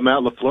listen to Matt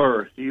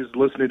LaFleur, he's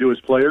listening to his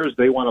players.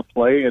 They want to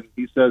play, and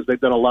he says they've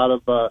done a lot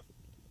of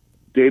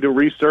data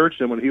research,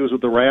 and when he was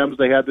with the Rams,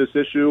 they had this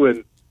issue,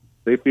 and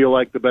they feel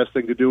like the best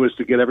thing to do is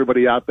to get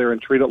everybody out there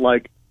and treat it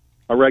like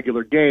a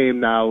regular game.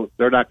 Now,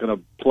 they're not going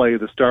to play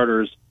the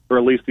starters, or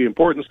at least the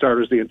important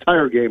starters, the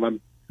entire game.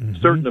 I'm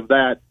certain of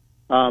that.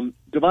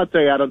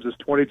 Devontae Adams is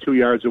 22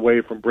 yards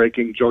away from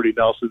breaking Jordy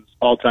Nelson's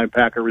all-time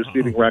Packer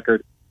receiving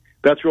record.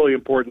 That's really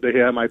important to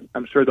him.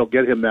 I'm sure they'll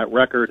get him that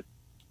record.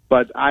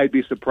 But I'd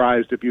be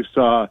surprised if you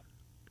saw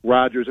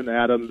Rodgers and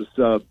Adams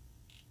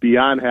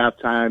beyond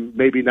halftime,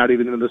 maybe not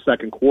even in the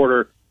second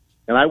quarter.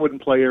 And I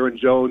wouldn't play Aaron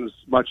Jones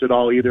much at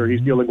all either. He's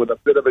dealing with a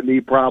bit of a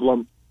knee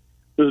problem.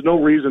 There's no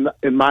reason,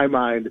 in my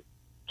mind,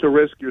 to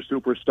risk your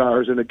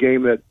superstars in a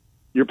game that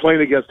you're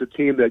playing against a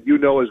team that you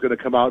know is going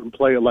to come out and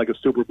play it like a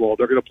Super Bowl.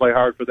 They're going to play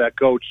hard for that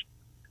coach.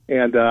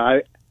 And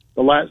the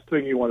last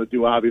thing you want to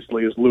do,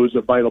 obviously, is lose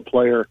a vital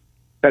player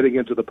heading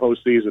into the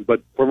postseason.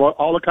 But from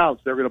all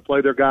accounts, they're going to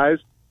play their guys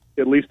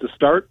at least to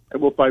start,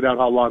 and we'll find out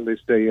how long they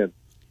stay in.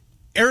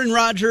 Aaron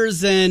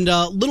Rodgers and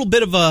a little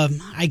bit of a,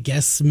 I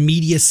guess,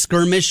 media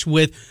skirmish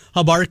with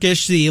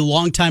Habarkish, the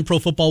longtime Pro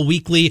Football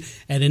Weekly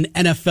and an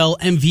NFL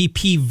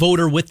MVP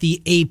voter with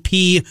the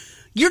AP.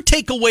 Your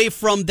takeaway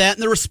from that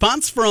and the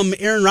response from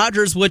Aaron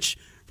Rodgers, which,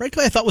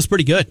 frankly, I thought was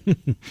pretty good.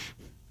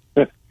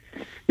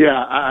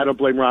 Yeah, I don't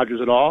blame Rodgers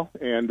at all.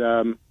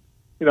 And,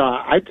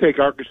 I'd take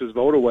Arkish's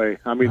vote away.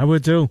 I mean, I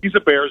would too. He's a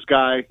Bears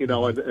guy. And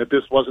if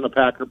this wasn't a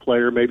Packer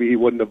player, maybe he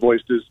wouldn't have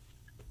voiced his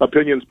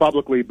opinions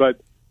publicly.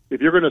 But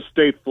if you're going to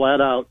state flat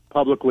out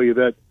publicly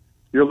that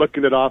you're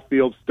looking at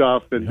off-field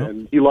stuff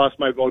and he lost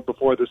my vote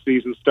before the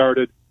season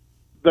started,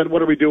 then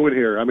what are we doing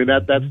here? I mean,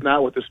 that's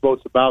not what this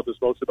vote's about. This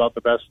vote's about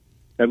the best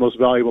and most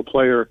valuable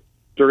player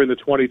during the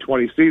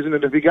 2020 season.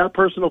 And if you got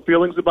personal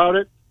feelings about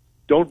it,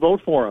 don't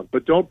vote for him.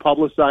 But don't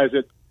publicize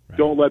it. Right.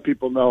 Don't let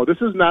people know.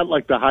 This is not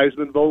like the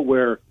Heisman vote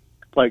where,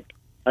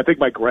 I think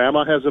my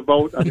grandma has a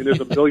vote. I mean, there's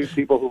a million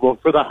people who vote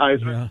for the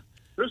Heisman. Yeah.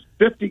 There's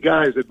 50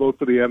 guys that vote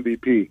for the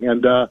MVP.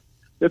 And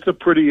it's a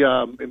pretty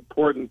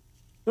important,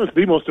 it's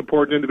the most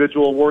important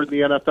individual award in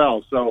the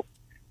NFL. So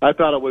I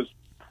thought it was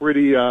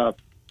pretty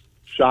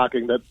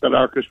shocking that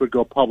Arkish would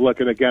go public.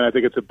 And again, I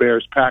think it's a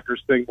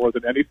Bears-Packers thing more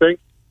than anything.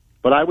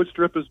 But I would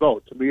strip his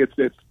vote. To me,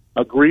 it's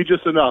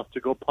egregious enough to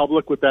go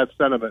public with that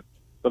sentiment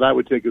that I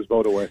would take his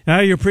vote away. Now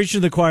you're preaching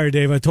to the choir,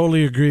 Dave. I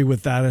totally agree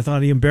with that. I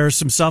thought he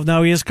embarrassed himself.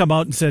 Now he has come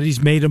out and said he's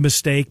made a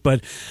mistake,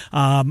 but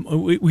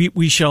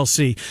we shall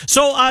see.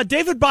 So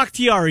David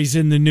Bakhtiari's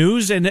in the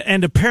news,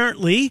 and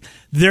apparently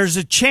there's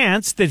a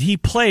chance that he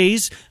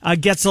plays,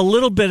 gets a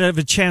little bit of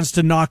a chance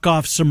to knock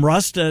off some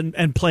rust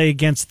and play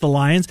against the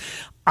Lions.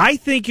 I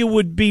think it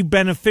would be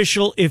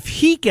beneficial if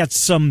he gets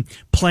some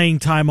playing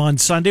time on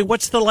Sunday.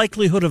 What's the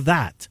likelihood of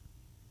that?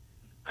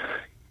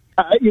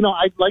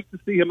 I'd like to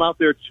see him out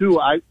there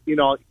too.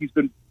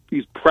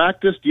 He's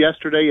practiced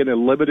yesterday in a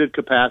limited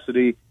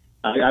capacity.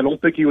 I don't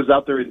think he was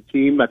out there in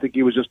team. I think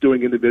he was just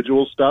doing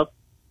individual stuff.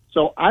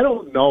 So I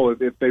don't know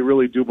if they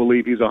really do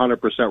believe he's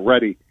 100%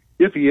 ready.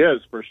 If he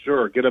is, for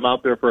sure, get him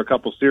out there for a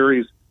couple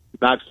series,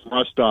 knock some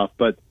rust off.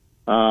 But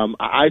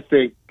I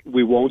think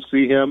we won't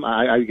see him.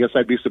 I guess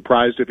I'd be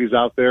surprised if he's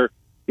out there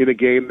in a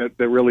game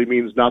that really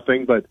means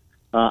nothing. But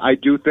I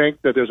do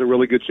think that there's a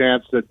really good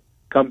chance that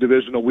come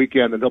divisional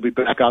weekend and he'll be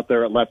back out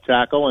there at left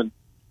tackle. And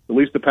at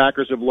least the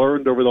Packers have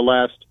learned over the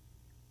last,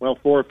 4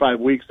 or 5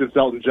 weeks since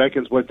Elton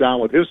Jenkins went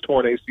down with his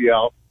torn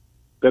ACL,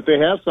 that they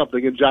have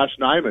something in Josh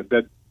Nijman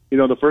that,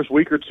 the first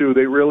week or two,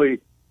 they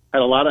really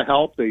had a lot of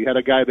help. They had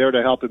a guy there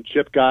to help him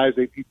chip guys.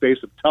 He faced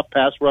some tough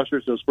pass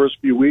rushers those first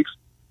few weeks.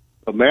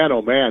 But man,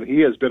 oh man, he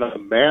has been a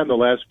man the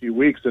last few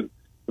weeks, and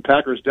the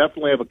Packers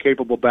definitely have a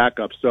capable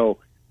backup. So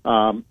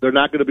they're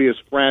not going to be as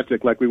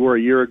frantic like we were a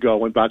year ago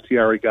when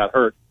Bakhtiari got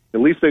hurt. At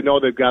least they know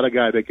they've got a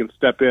guy that can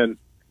step in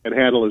and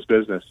handle his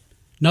business.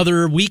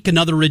 Another week,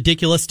 another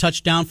ridiculous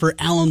touchdown for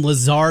Allen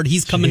Lazard.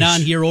 He's coming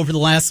on here over the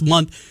last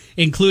month,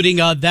 including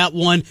that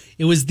one.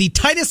 It was the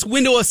tightest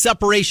window of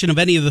separation of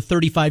any of the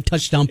 35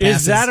 touchdown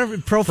passes. Is that a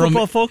Pro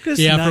Football Focus?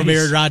 Yeah, Nice. from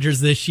Aaron Rodgers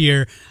this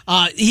year.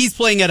 He's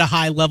playing at a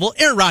high level.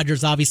 Aaron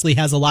Rodgers obviously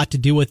has a lot to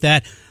do with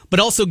that, but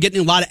also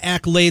getting a lot of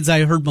accolades.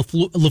 I heard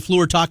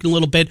LaFleur talking a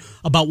little bit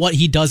about what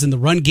he does in the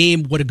run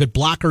game, what a good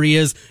blocker he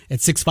is at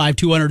 6'5",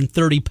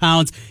 230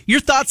 pounds.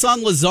 Your thoughts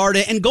on Lazard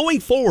and going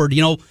forward,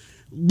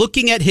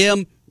 looking at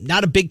him,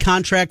 not a big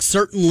contract,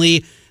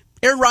 certainly.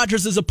 Aaron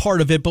Rodgers is a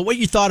part of it, but what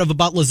you thought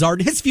about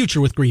Lazard and his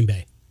future with Green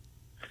Bay?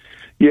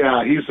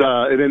 Yeah, he's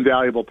an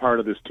invaluable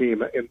part of this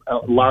team, in a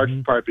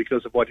large part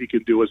because of what he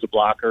can do as a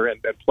blocker and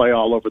play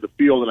all over the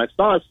field. And I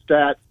saw a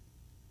stat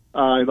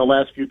in the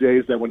last few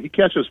days that when he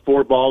catches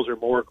 4 balls or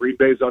more, Green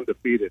Bay's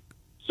undefeated.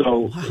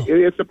 So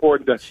it's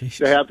important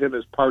to have him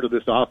as part of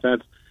this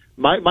offense.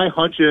 My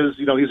hunch is,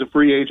 he's a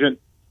free agent.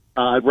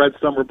 I've read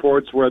some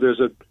reports where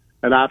there's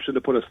an option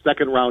to put a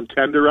second-round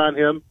tender on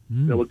him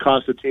that would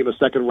cost the team a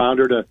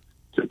second-rounder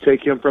to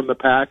take him from the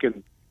pack.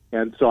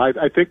 And so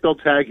I think they'll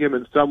tag him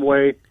in some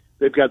way.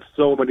 They've got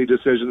so many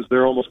decisions.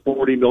 They're almost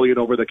 $40 million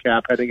over the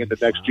cap heading into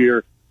next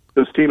year.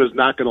 This team is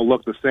not going to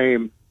look the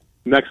same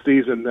next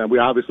season.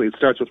 It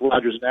starts with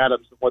Rodgers and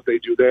Adams and what they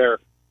do there.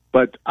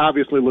 But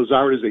obviously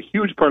Lazard is a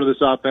huge part of this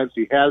offense.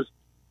 He has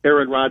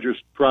Aaron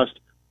Rodgers' trust,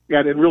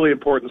 and in really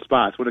important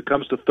spots. When it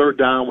comes to third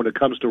down, when it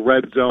comes to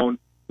red zone,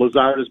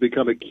 Lazard has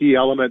become a key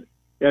element,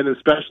 and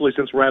especially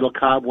since Randall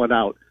Cobb went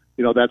out.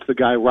 That's the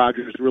guy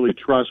Rodgers really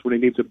trusts when he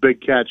needs a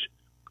big catch.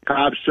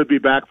 Cobb should be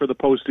back for the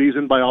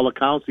postseason by all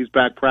accounts. He's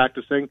back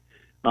practicing.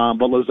 But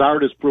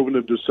Lazard has proven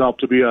himself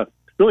to be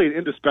really an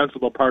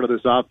indispensable part of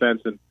this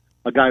offense and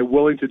a guy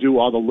willing to do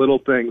all the little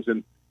things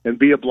and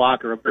be a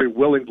blocker, a very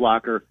willing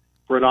blocker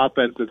for an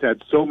offense that's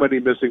had so many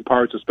missing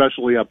parts,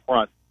 especially up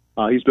front.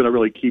 He's been a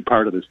really key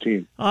part of this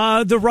team.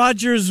 The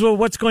Rodgers,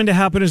 what's going to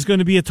happen is going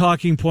to be a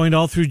talking point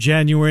all through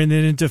January and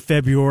then into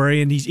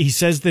February. And he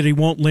says that he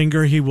won't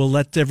linger. He will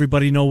let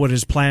everybody know what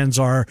his plans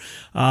are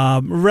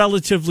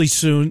relatively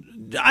soon.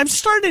 I'm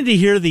starting to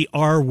hear the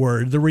R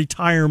word, the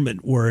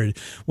retirement word,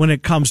 when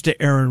it comes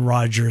to Aaron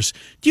Rodgers.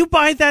 Do you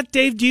buy that,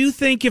 Dave? Do you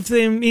think if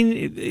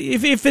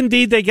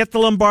indeed they get the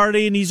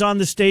Lombardi and he's on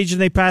the stage and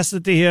they pass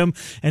it to him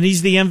and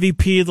he's the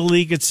MVP of the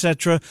league,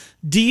 etc.,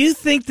 do you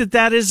think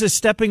that is a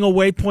stepping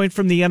away point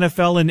from the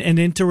NFL and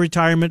into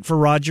retirement for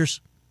Rodgers?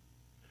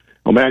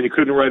 Oh, man, you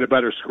couldn't write a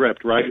better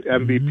script, right?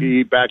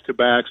 MVP,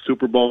 back-to-back,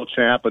 Super Bowl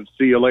champ, and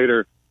see you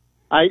later.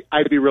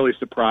 I'd be really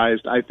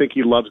surprised. I think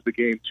he loves the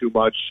game too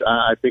much.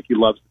 I think he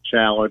loves the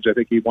challenge. I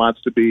think he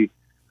wants to be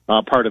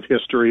part of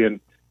history and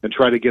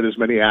try to get as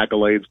many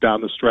accolades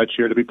down the stretch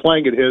here. To be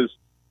playing at his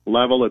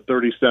level at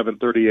 37,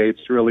 38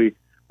 is really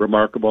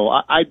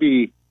remarkable. I'd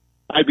be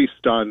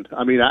stunned.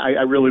 I mean,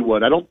 I really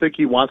would. I don't think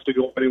he wants to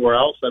go anywhere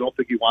else. I don't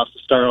think he wants to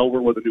start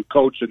over with a new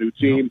coach, a new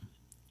team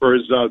for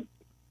his,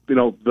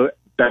 the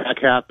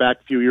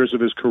back few years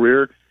of his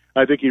career.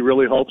 I think he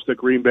really hopes that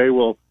Green Bay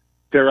will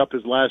tear up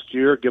his last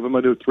year, give him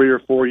a new 3 or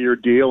 4 year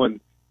deal, and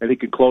he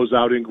can close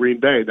out in Green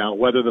Bay. Now,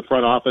 whether the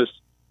front office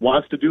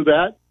wants to do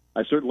that,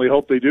 I certainly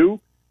hope they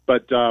do.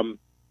 But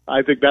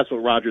I think that's what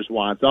Rodgers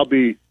wants. I'll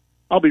be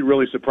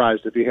really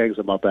surprised if he hangs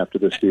him up after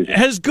this season.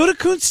 Has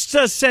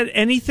Gutekunst said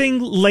anything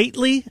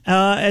lately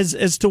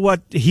as to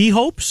what he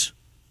hopes?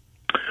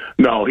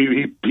 No,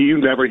 you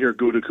never hear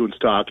Gutekunst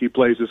talk. He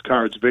plays his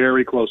cards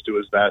very close to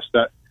his vest.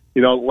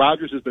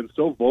 Rodgers has been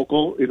so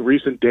vocal in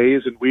recent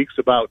days and weeks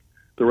about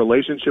the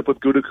relationship with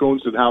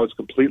Gutekunst and how it's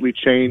completely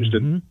changed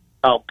and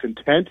how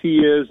content he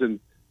is and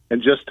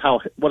just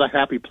what a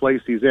happy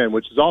place he's in,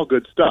 which is all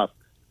good stuff.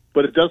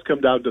 But it does come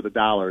down to the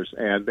dollars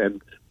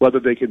and whether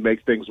they can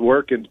make things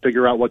work and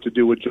figure out what to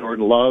do with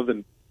Jordan Love.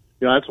 And,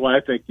 that's why I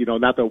think,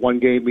 not that one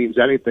game means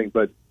anything,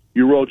 but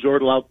you roll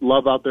Jordan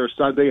Love out there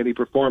Sunday and he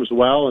performs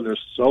well, and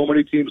there's so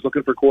many teams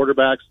looking for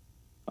quarterbacks.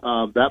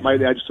 That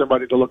might edge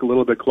somebody to look a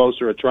little bit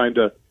closer at trying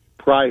to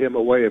pry him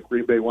away if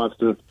Green Bay wants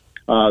to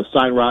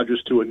sign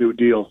Rodgers to a new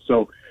deal.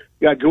 So,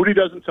 yeah, Goody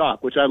doesn't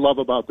talk, which I love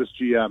about this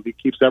GM. He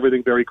keeps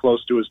everything very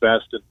close to his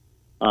vest,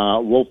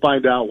 and we'll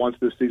find out once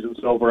this season's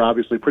over,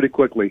 obviously, pretty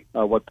quickly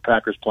what the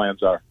Packers'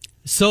 plans are.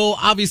 So,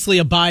 obviously,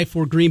 a bye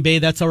for Green Bay.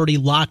 That's already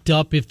locked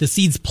up. If the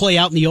seeds play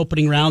out in the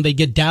opening round, they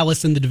get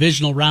Dallas in the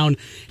divisional round,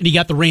 and you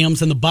got the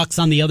Rams and the Bucks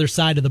on the other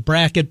side of the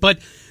bracket. But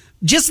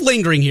just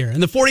lingering here,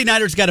 and the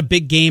 49ers got a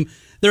big game.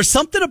 There's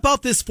something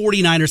about this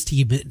 49ers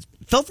team. It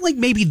felt like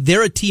maybe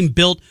they're a team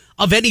built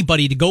of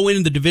anybody to go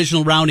into the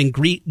divisional round and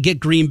get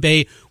Green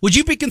Bay. Would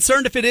you be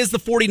concerned if it is the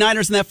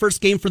 49ers in that first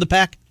game for the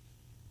Pack?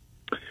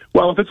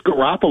 Well, if it's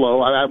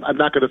Garoppolo, I'm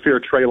not going to fear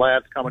Trey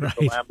Lance coming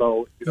into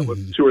Lambeau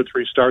with 2 or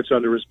 3 starts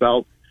under his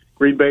belt.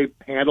 Green Bay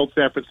handled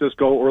San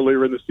Francisco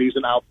earlier in the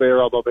season out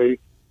there, although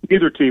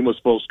neither team was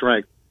full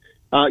strength.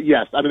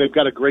 Yes, I mean, they've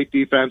got a great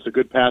defense, a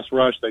good pass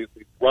rush. They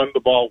run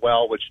the ball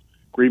well, which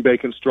Green Bay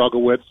can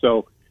struggle with.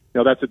 So,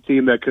 that's a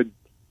team that could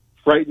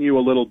frighten you a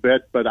little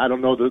bit, but I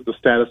don't know the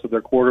status of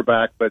their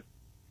quarterback. But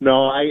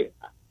no,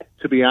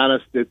 to be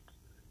honest,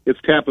 it's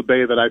Tampa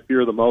Bay that I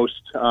fear the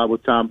most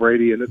with Tom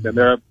Brady, and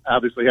they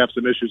obviously have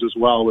some issues as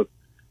well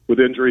with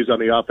injuries on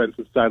the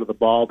offensive side of the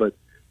ball. But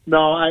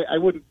no, I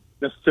wouldn't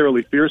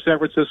necessarily fear San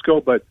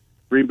Francisco, but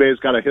Green Bay's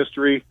got a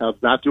history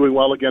of not doing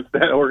well against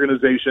that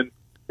organization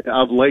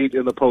of late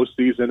in the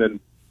postseason. And,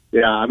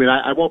 yeah, I mean,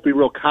 I won't be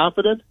real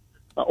confident,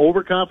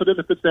 overconfident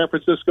if it's San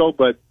Francisco,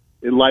 but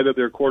in light of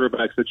their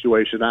quarterback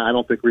situation, I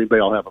don't think Green Bay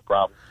will have a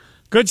problem.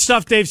 Good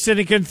stuff, Dave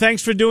Sinekin.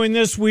 Thanks for doing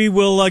this. We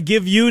will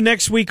give you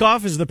next week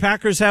off as the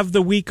Packers have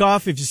the week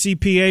off. If you see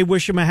PA,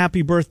 wish him a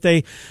happy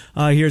birthday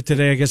here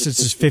today. I guess it's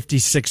his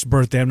 56th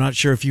birthday. I'm not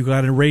sure if you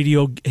got a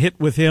radio hit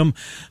with him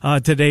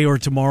today or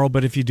tomorrow,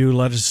 but if you do,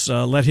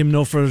 let him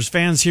know for his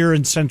fans here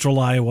in Central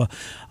Iowa.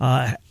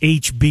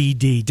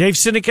 HBD. Dave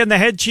Sinekin,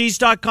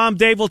 theheadcheese.com.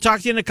 Dave, we'll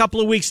talk to you in a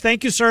couple of weeks.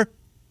 Thank you, sir.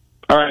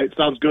 All right,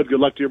 sounds good. Good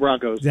luck to your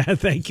Broncos. Yeah,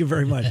 thank you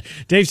very much.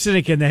 Dave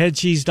Sinekin,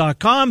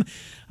 theheadcheese.com.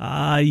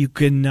 You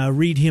can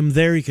read him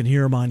there. You can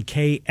hear him on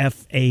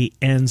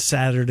KFAN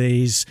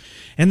Saturdays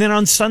and then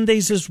on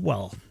Sundays as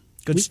well.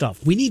 Good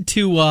stuff. We need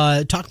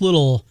to talk a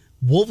little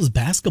Wolves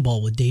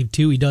basketball with Dave,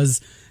 too. Does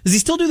he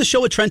still do the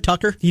show with Trent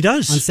Tucker? He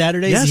does. On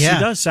Saturdays? Yes, yeah.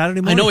 He does.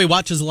 Saturday morning. I know he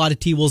watches a lot of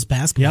T-Wolves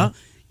basketball. Yeah.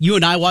 You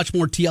and I watch a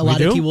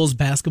lot of T-Wolves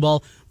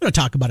basketball. We're going to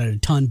talk about it a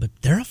ton, but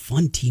they're a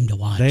fun team to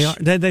watch. They are.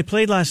 They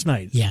played last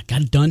night. Yeah,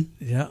 got it done.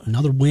 Yeah.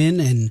 Another win,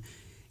 and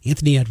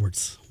Anthony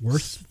Edwards,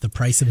 worth the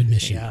price of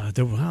admission. Yeah,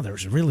 there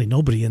was really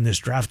nobody in this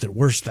draft that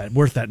worth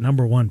that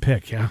number one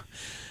pick, yeah.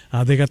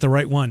 They got the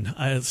right one,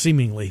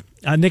 seemingly.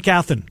 Nick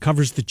Athen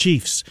covers the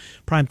Chiefs.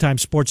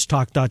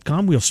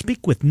 PrimetimeSportsTalk.com. We'll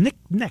speak with Nick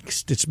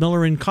next. It's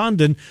Miller and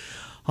Condon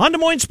on Des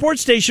Moines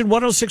Sports Station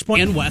 106.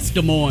 And West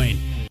Des Moines.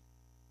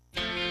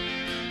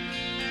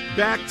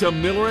 Back to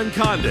Miller and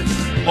Condon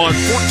on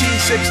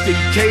 1460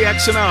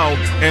 KXNO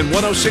and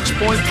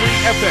 106.3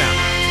 FM.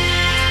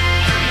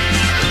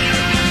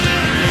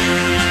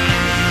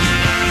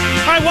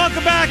 All right,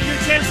 welcome back. Your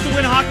chance to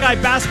win Hawkeye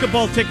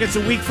basketball tickets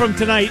a week from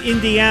tonight,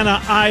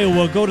 Indiana,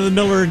 Iowa. Go to the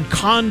Miller and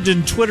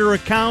Condon Twitter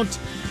account.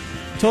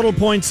 Total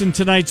points in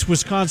tonight's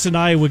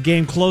Wisconsin-Iowa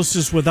game,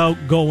 closest without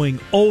going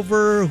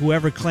over.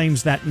 Whoever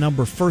claims that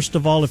number first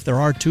of all, if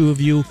there are two of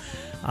you,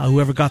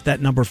 whoever got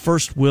that number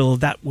first, will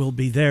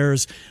be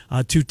theirs.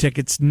 2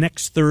 tickets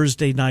next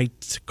Thursday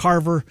night.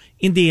 Carver,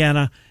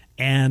 Indiana,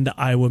 and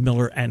Iowa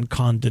Miller and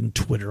Condon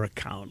Twitter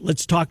account.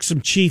 Let's talk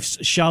some Chiefs,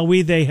 shall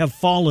we? They have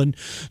fallen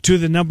to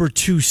the number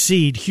 2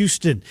 seed,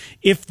 Houston.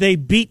 If they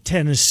beat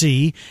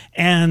Tennessee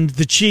and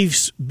the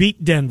Chiefs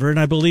beat Denver, and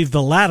I believe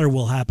the latter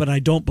will happen, I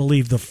don't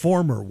believe the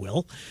former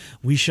will.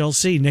 We shall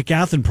see. Nick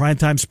Athen,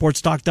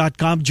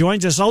 PrimetimeSportsTalk.com,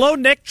 joins us. Hello,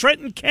 Nick,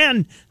 Trent, and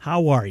Ken.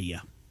 How are you?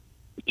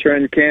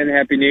 Trent and Ken,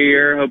 Happy New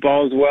Year. Hope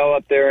all is well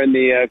up there in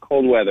the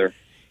cold weather.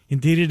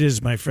 Indeed it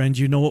is, my friend.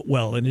 You know it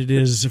well, and it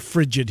is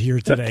frigid here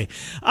today.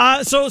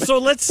 So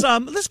let's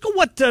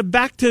go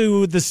back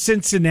to the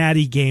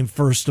Cincinnati game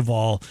first of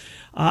all.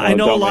 I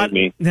know a lot.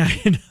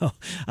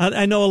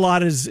 I know a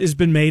lot has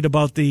been made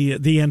about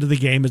the end of the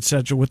game,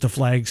 etc. with the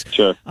flags.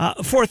 Sure.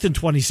 4th and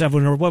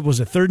 27, or what was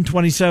it? 3rd and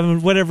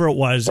 27, whatever it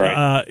was.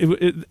 Right.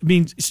 It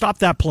means stop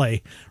that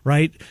play,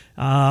 right?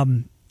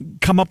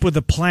 Come up with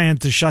a plan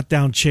to shut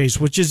down Chase,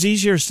 which is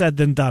easier said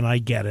than done. I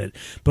get it.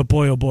 But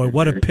boy, oh boy,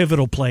 what a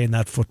pivotal play in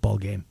that football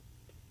game.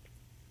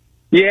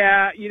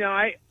 Yeah,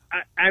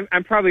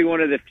 I'm probably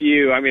one of the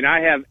few. I mean,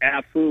 I have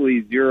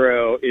absolutely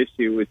zero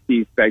issue with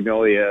Steve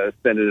Spagnuolo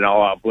sending an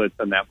all-out blitz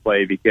on that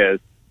play because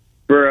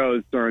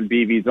Burrow's throwing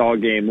BBs all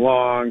game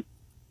long.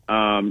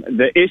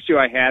 The issue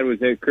I had was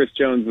that Chris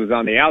Jones was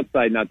on the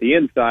outside, not the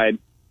inside.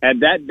 Had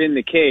that been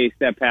the case,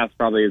 that pass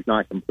probably is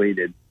not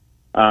completed.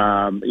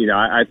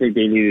 I think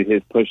they needed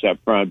his push up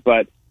front.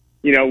 But,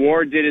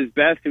 Ward did his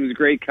best. It was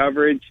great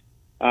coverage.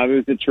 It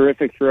was a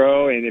terrific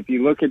throw. And if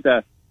you look at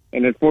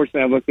and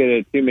unfortunately I've looked at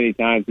it too many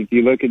times, if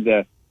you look at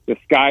the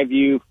sky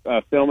view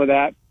film of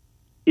that,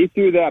 he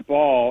threw that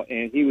ball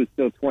and he was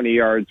still 20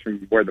 yards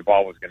from where the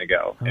ball was going to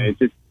go. And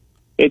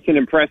it's an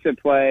impressive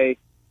play.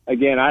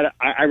 Again,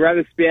 I'd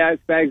rather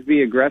Spags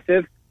be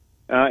aggressive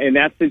in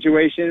that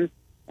situation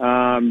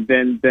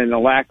than a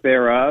lack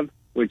thereof,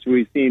 which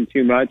we've seen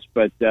too much,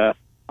 but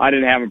I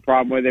didn't have a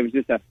problem with it.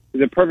 It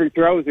was a perfect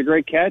throw. It was a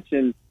great catch,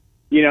 and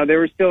there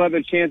were still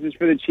other chances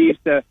for the Chiefs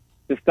to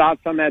stop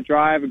on that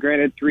drive.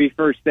 Granted, 3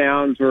 first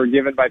downs were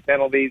given by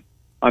penalties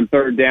on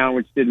 3rd down,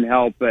 which didn't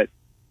help. But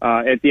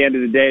at the end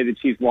of the day, the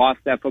Chiefs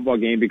lost that football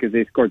game because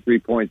they scored 3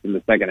 points in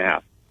the second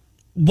half.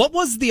 What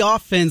was the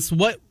offense?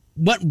 What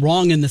went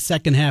wrong in the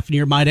second half in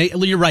your mind?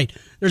 You're right.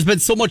 There's been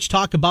so much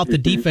talk about the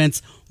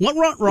defense. What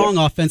went wrong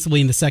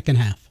offensively in the second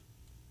half?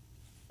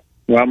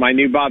 Well, my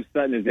new Bob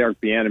Sutton is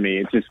Eric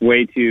Bieniemy. It's just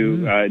way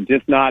too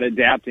just not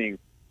adapting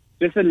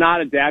to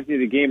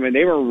the game. And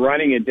they were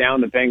running it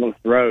down the Bengals'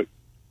 throat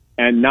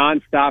and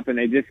nonstop, and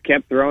they just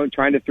kept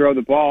trying to throw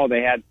the ball.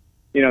 They had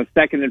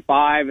 2nd and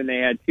 5, and they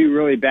had 2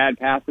 really bad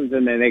passes,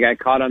 and then they got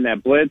caught on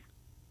that blitz.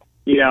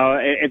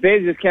 If they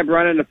just kept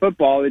running the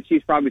football, the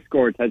Chiefs probably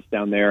scored a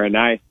touchdown there.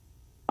 And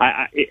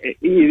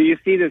you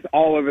see this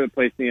all over the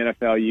place in the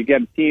NFL. You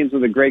get teams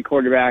with a great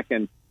quarterback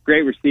and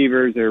great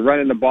receivers. They're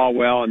running the ball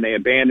well, and they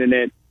abandon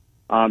it.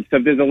 So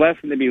if there's a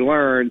lesson to be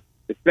learned,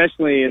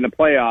 especially in the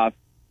playoffs,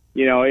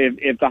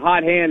 if the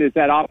hot hand is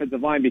that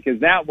offensive line,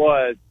 because that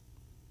was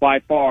by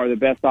far the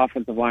best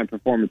offensive line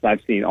performance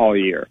I've seen all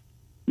year.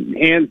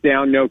 Hands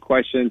down, no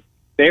question.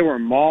 They were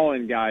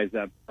mauling guys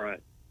up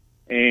front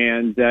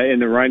and in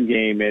the run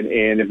game.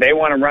 And if they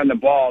want to run the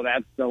ball,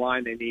 that's the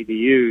line they need to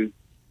use,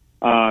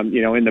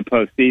 in the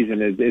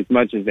postseason as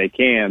much as they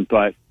can.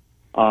 But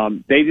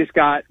they just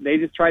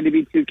tried to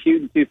be too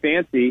cute and too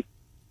fancy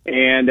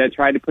and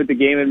tried to put the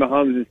game in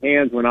Mahomes'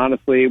 hands when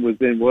honestly it was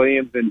in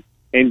Williams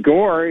and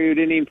Gore, who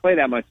didn't even play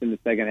that much in the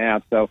second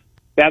half. So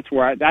that's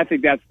where I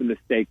think that's the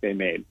mistake they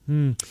made.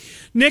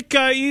 Nick,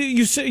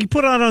 you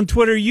put out on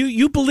Twitter,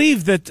 you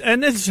believe that,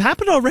 and it's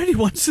happened already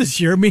once this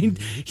year. I mean,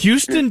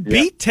 Houston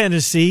beat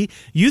Tennessee.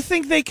 You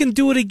think they can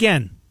do it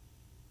again?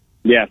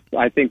 Yes,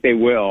 I think they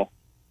will.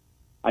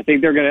 I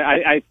think they're going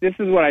to. This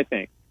is what I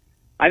think.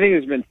 I think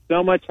there's been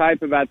so much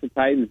hype about the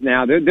Titans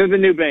now. They're the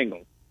new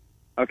Bengals.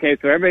 Okay,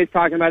 so everybody's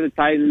talking about the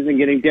Titans and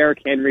getting Derrick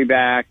Henry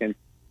back, and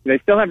they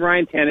still have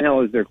Ryan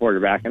Tannehill as their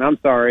quarterback. And I'm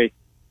sorry,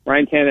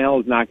 Ryan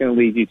Tannehill is not going to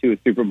lead you to a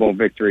Super Bowl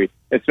victory,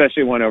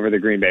 especially one over the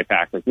Green Bay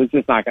Packers. It's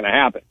just not going to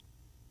happen.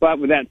 But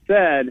with that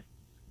said,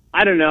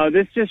 I don't know.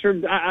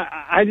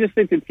 I just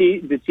think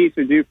the Chiefs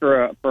are due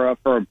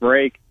for a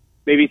break,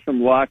 maybe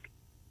some luck.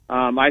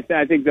 I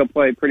think they'll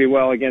play pretty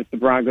well against the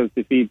Broncos,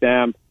 defeat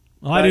them.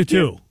 Well, I do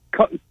too.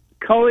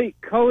 Culley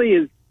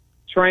is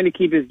trying to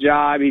keep his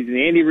job. He's an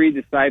Andy Reid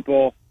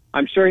disciple.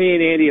 I'm sure he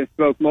and Andy have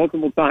spoke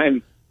multiple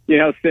times,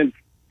 since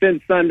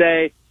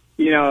Sunday,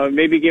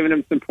 maybe giving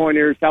him some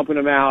pointers, helping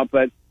him out.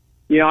 But,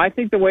 I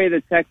think the way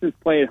the Texans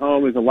play at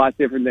home is a lot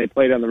different than they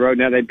played on the road.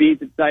 Now, they beat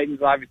the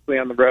Titans, obviously,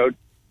 on the road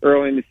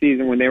early in the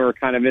season when they were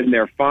kind of in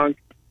their funk.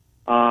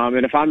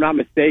 And if I'm not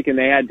mistaken,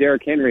 they had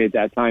Derrick Henry at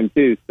that time,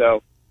 too.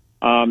 So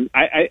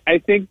I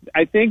think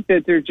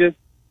that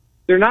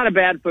they're not a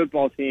bad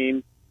football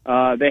team.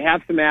 They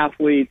have some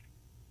athletes.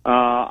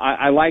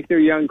 I like their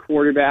young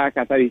quarterback.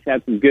 I thought he's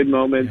had some good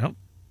moments.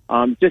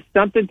 Yep. Just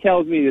something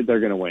tells me that they're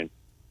going to win.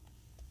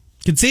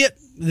 Can see it.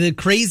 The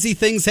crazy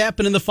things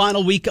happen in the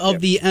final week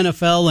of the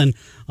NFL, and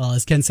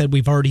as Ken said,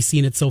 we've already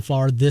seen it so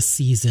far this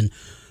season.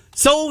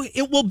 So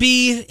it will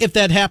be, if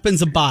that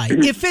happens, a bye.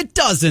 If it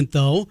doesn't,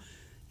 though,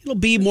 it'll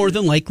be more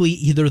than likely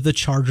either the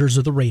Chargers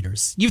or the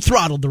Raiders. You've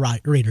throttled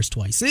the Raiders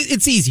twice.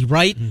 It's easy,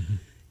 right? Mm-hmm.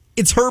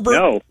 It's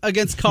Herbert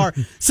against Carr.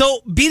 So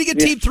beating a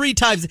team 3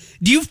 times,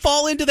 do you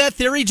fall into that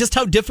theory, just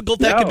how difficult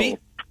that could be?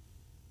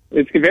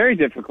 It's very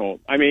difficult.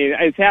 I mean,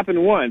 it's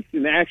happened once,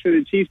 and actually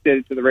the Chiefs did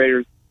it to the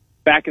Raiders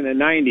back in the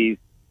 90s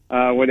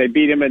where they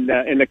beat them in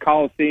the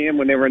Coliseum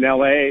when they were in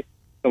L.A.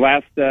 the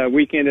last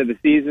weekend of the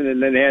season,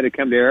 and then they had to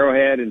come to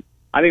Arrowhead, and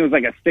I think it was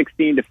like a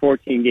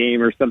 16-14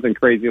 game or something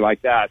crazy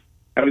like that.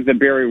 That was the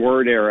Barry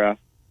Word era.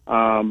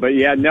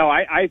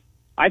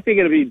 I think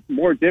it'll be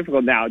more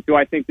difficult now. Do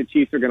I think the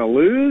Chiefs are going to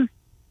lose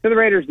to the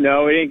Raiders?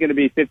 No, it ain't going to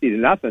be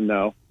 50-0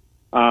 though.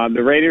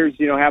 The Raiders,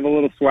 have a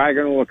little swagger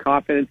and a little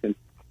confidence, and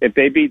if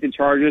they beat the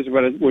Chargers,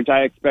 which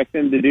I expect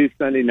them to do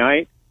Sunday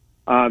night,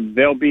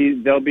 they'll be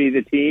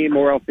the team,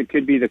 or else it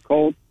could be the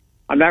Colts.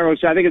 I'm not really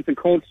sure. I think it's the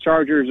Colts,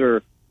 Chargers,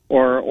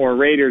 or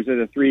Raiders are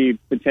the 3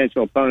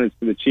 potential opponents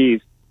for the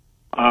Chiefs,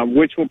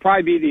 which will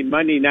probably be the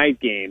Monday night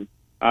game.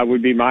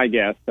 Would be my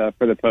guess for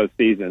the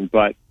postseason,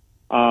 but.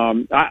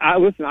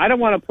 Listen, I don't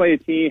want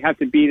to have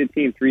to beat a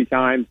team 3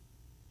 times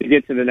to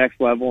get to the next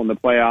level in the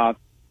playoffs.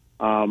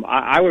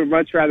 I would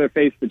much rather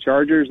face the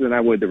Chargers than I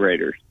would the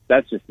Raiders.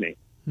 That's just me.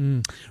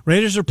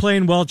 Raiders are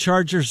playing well.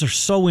 Chargers are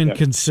so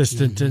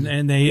inconsistent,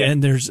 and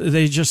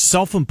they just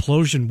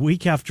self-implosion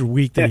week after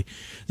week. They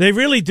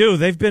really do.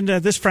 They've been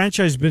this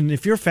franchise has been.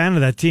 If you're a fan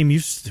of that team,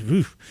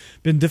 you've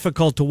been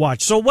difficult to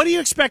watch. So, what do you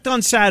expect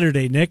on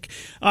Saturday, Nick?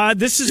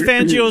 This is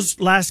Fangio's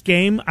last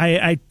game.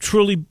 I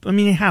truly,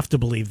 you have to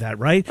believe that,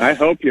 right? I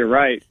hope you're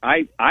right.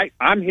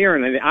 I'm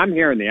hearing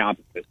the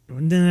opposite.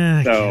 Nah,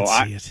 I can't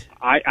see it.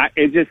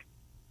 It just.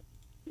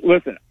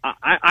 Listen,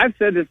 I've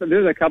said this.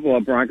 There's a couple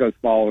of Broncos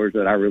followers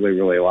that I really,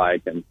 really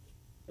like, and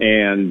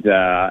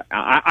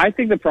I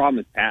think the problem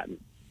is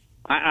Patton.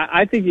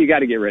 I think you got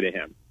to get rid of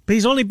him. But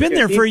he's only been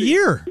there for a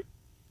year.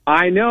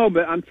 I know,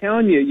 but I'm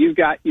telling you, you've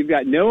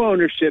got no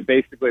ownership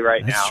basically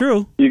right now. That's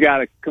true. You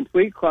got a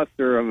complete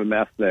cluster of a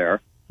mess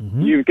there.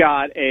 Mm-hmm. You've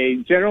got a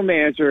general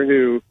manager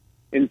who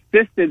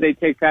insisted they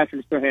take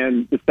Patrick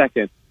Surtain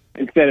II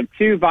instead of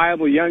 2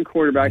 viable young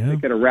quarterbacks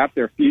that could have wrapped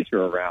their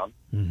future around.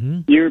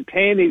 Mm-hmm. You're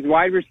paying these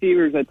wide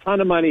receivers a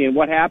ton of money, and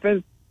what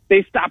happens?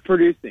 They stop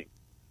producing.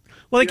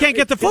 Well, they can't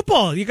get the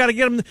football. You got to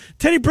get them.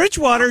 Teddy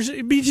Bridgewater,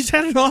 he just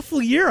had an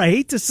awful year. I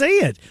hate to say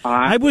it.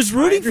 I was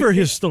rooting for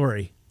his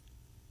story.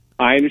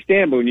 I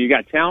understand, but when you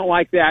got talent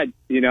like that,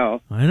 I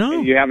know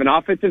you have an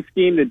offensive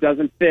scheme that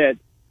doesn't fit,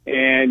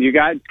 and you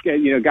got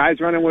guys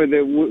running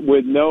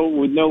with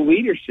no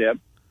leadership.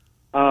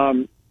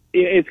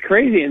 It's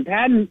crazy, and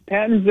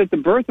Patton's at the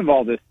birth of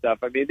all this stuff.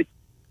 I mean,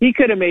 he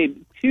could have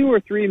made 2 or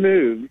 3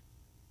 moves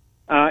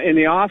in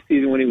the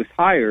offseason when he was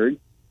hired,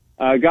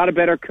 got a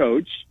better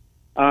coach,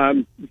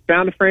 found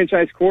a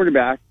franchise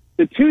quarterback.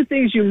 The two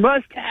things you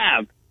must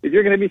have if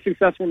you're going to be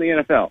successful in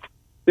the NFL.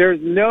 There's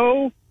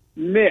no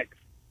mix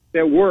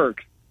that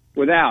works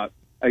without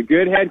a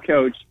good head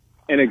coach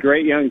and a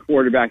great young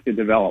quarterback to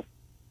develop.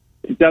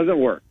 It doesn't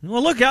work.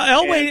 Well, look,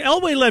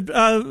 Elway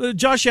let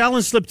Josh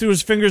Allen slip through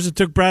his fingers and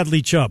took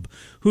Bradley Chubb,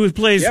 who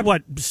plays,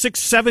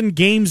 6-7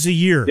 games a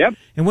year. Yep.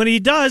 And when he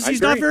does,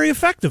 he's not very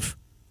effective.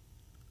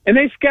 And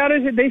they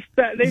scouted him. They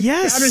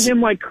scouted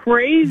him like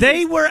crazy.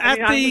 They were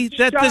at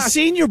the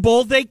Senior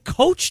Bowl. They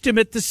coached him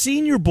at the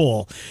Senior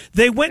Bowl.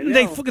 They went and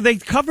they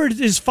covered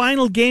his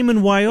final game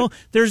in Wyoming.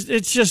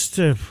 It's just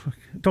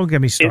don't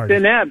get me started. It's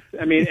inept.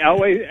 I mean,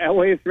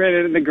 Elway is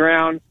threaded in the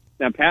ground.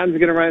 Now Patton's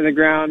going to run in the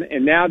ground,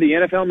 and now the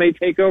NFL may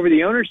take over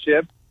the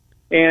ownership.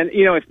 And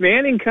if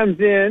Manning comes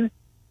in,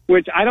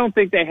 which I don't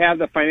think they have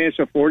the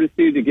financial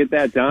fortitude to get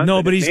that done.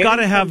 No, but he's got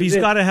to have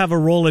a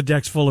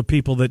Rolodex full of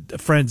people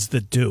friends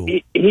that do.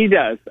 He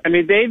does. I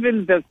mean, they've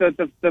been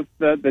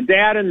the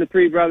dad and the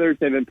three brothers.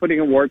 They've been putting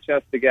a war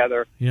chest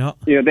together. Yeah.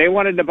 They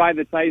wanted to buy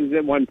the Titans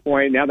at one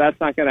point. Now that's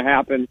not going to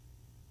happen.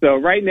 So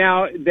right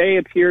now they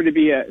appear to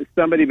be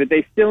somebody, but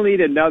they still need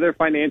another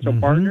financial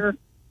partner.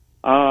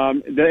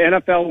 The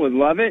NFL would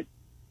love it.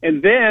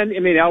 And then,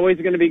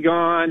 Elway's going to be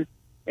gone.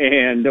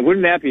 And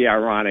wouldn't that be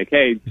ironic?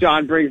 Hey,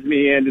 John brings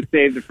me in to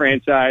save the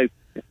franchise,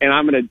 and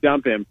I'm going to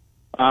dump him.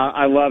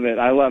 I love it.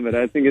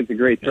 I think it's a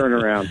great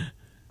turnaround.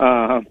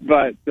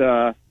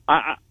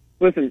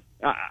 Listen,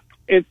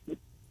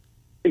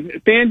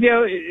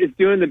 Fangio is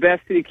doing the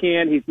best that he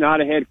can. He's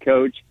not a head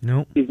coach.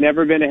 Nope. He's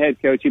never been a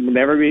head coach. He will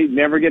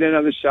never get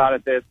another shot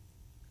at this.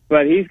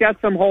 But he's got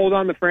some hold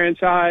on the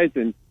franchise,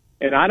 and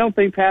I don't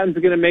think Patton's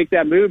going to make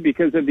that move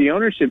because of the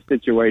ownership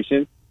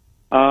situation.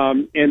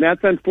 And that's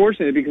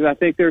unfortunate because I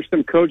think there's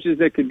some coaches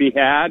that could be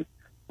had.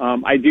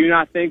 I do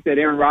not think that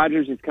Aaron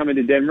Rodgers is coming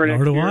to Denver next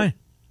year. Nor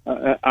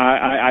do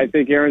I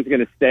think Aaron's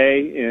going to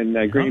stay in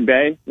Green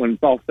Bay when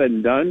it's all said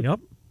and done. Yep.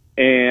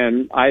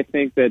 And I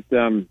think that,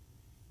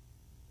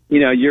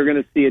 you're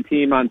going to see a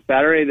team on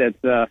Saturday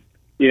that's,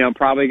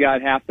 probably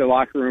got half the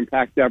locker room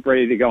packed up,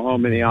 ready to go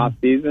home in the off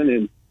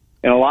season.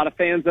 And a lot of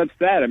fans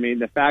upset. I mean,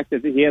 the fact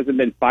that he hasn't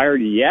been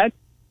fired yet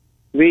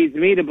leads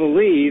me to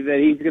believe that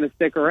he's going to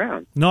stick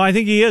around. No, I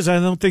think he is. I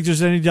don't think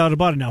there's any doubt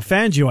about it. Now,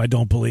 Fangio, I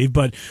don't believe,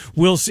 but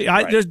we'll see.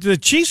 There's the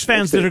Chiefs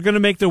fans that are going to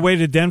make their way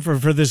to Denver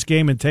for this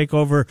game and take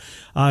over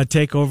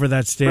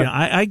that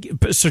stadium.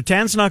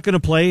 Surtain's not going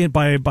to play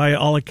by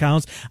all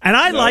accounts, and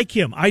I like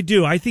him. I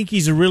do. I think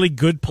he's a really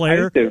good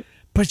player,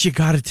 but you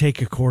got to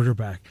take a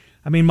quarterback.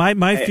 I mean,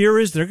 my fear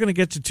is they're going to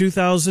get to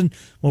 2000.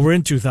 Well, we're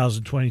in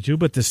 2022,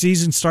 but the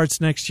season starts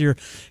next year,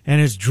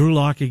 and it's Drew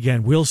Lock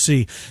again. We'll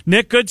see.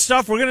 Nick, good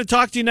stuff. We're going to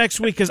talk to you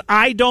next week because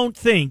I don't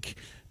think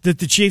that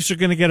the Chiefs are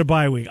going to get a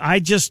bye week. I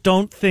just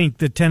don't think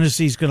that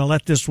Tennessee's going to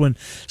let this one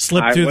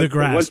slip through the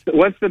grass.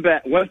 What's the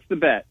bet?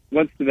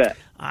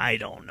 I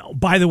don't know.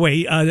 By the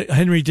way,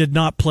 Henry did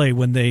not play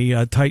when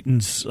the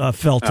Titans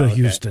fell to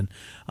Houston.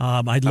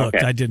 I looked.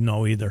 Okay. I didn't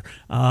know either.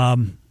 I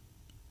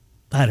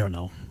don't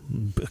know.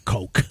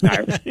 Coke.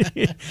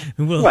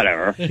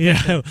 Whatever.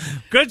 Yeah.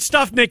 Good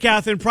stuff, Nick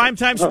Athen.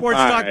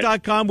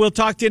 PrimetimeSportsTalk.com. We'll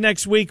talk to you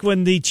next week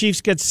when the Chiefs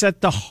get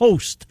set to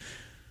host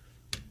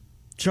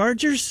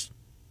Chargers.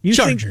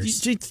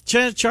 Chargers.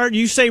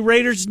 You say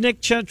Raiders,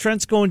 Nick.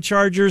 Trent's going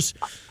Chargers.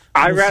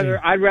 I'd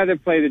rather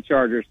play the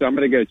Chargers, so I'm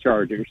going to go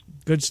Chargers.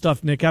 Good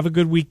stuff, Nick. Have a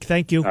good week.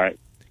 Thank you. All right.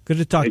 Good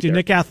to talk to you.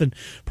 Nick Athen,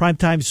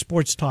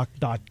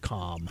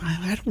 PrimetimeSportsTalk.com.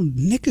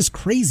 Nick is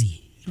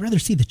crazy. You'd rather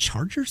see the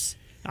Chargers?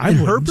 I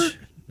wouldn't. Herbert?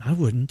 I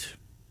wouldn't.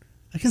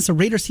 Against a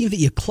Raiders team that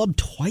you clubbed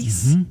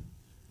twice? Mm-hmm.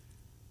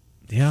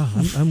 Yeah,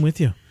 I'm with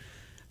you.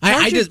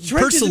 I just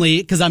personally,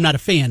 because I'm not a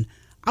fan,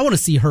 I want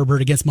to see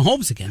Herbert against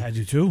Mahomes again. I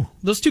do too.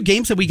 Those two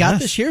games that we got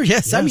this year,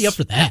 sign me up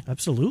for that.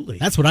 Absolutely.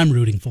 That's what I'm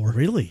rooting for.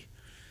 Really?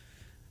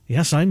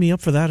 Yeah, sign me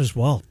up for that as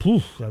well.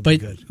 That'd be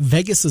good.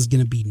 Vegas is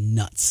going to be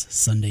nuts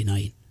Sunday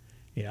night.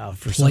 Yeah,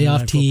 for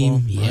playoff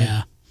team. Football, yeah.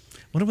 Right.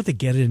 Wonder what the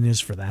get-in is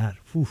for that.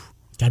 Whew.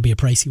 Got to be a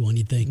pricey one,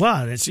 you'd think.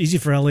 Well, it's easy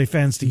for LA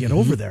fans to get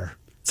over there.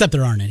 Except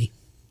there aren't any.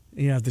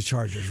 Yeah, the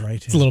Chargers,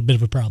 right? It's a little bit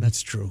of a problem.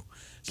 That's true.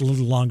 It's a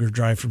little longer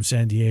drive from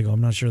San Diego. I'm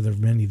not sure there are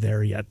many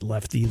there yet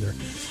left either.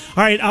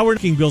 All right, our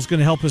King Bill's going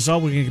to help us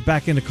out. We're going to get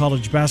back into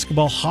college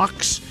basketball.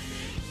 Hawks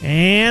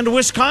and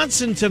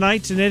Wisconsin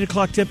tonight. It's an 8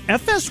 o'clock tip.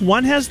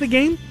 FS1 has the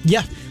game?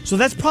 Yeah. So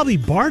that's probably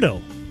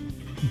Bardo.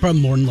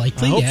 More than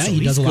likely, so.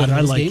 He does a lot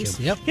of those games.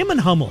 Him. Yep. Him and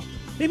Hummel.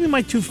 Maybe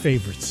my two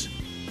favorites.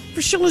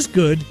 Frischel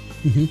good.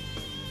 Mm-hmm.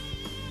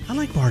 I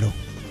like Bardo.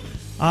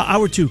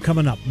 Hour 2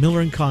 coming up. Miller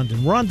and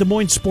Condon. We're on Des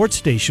Moines Sports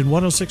Station,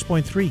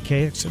 106.3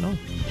 KXNO.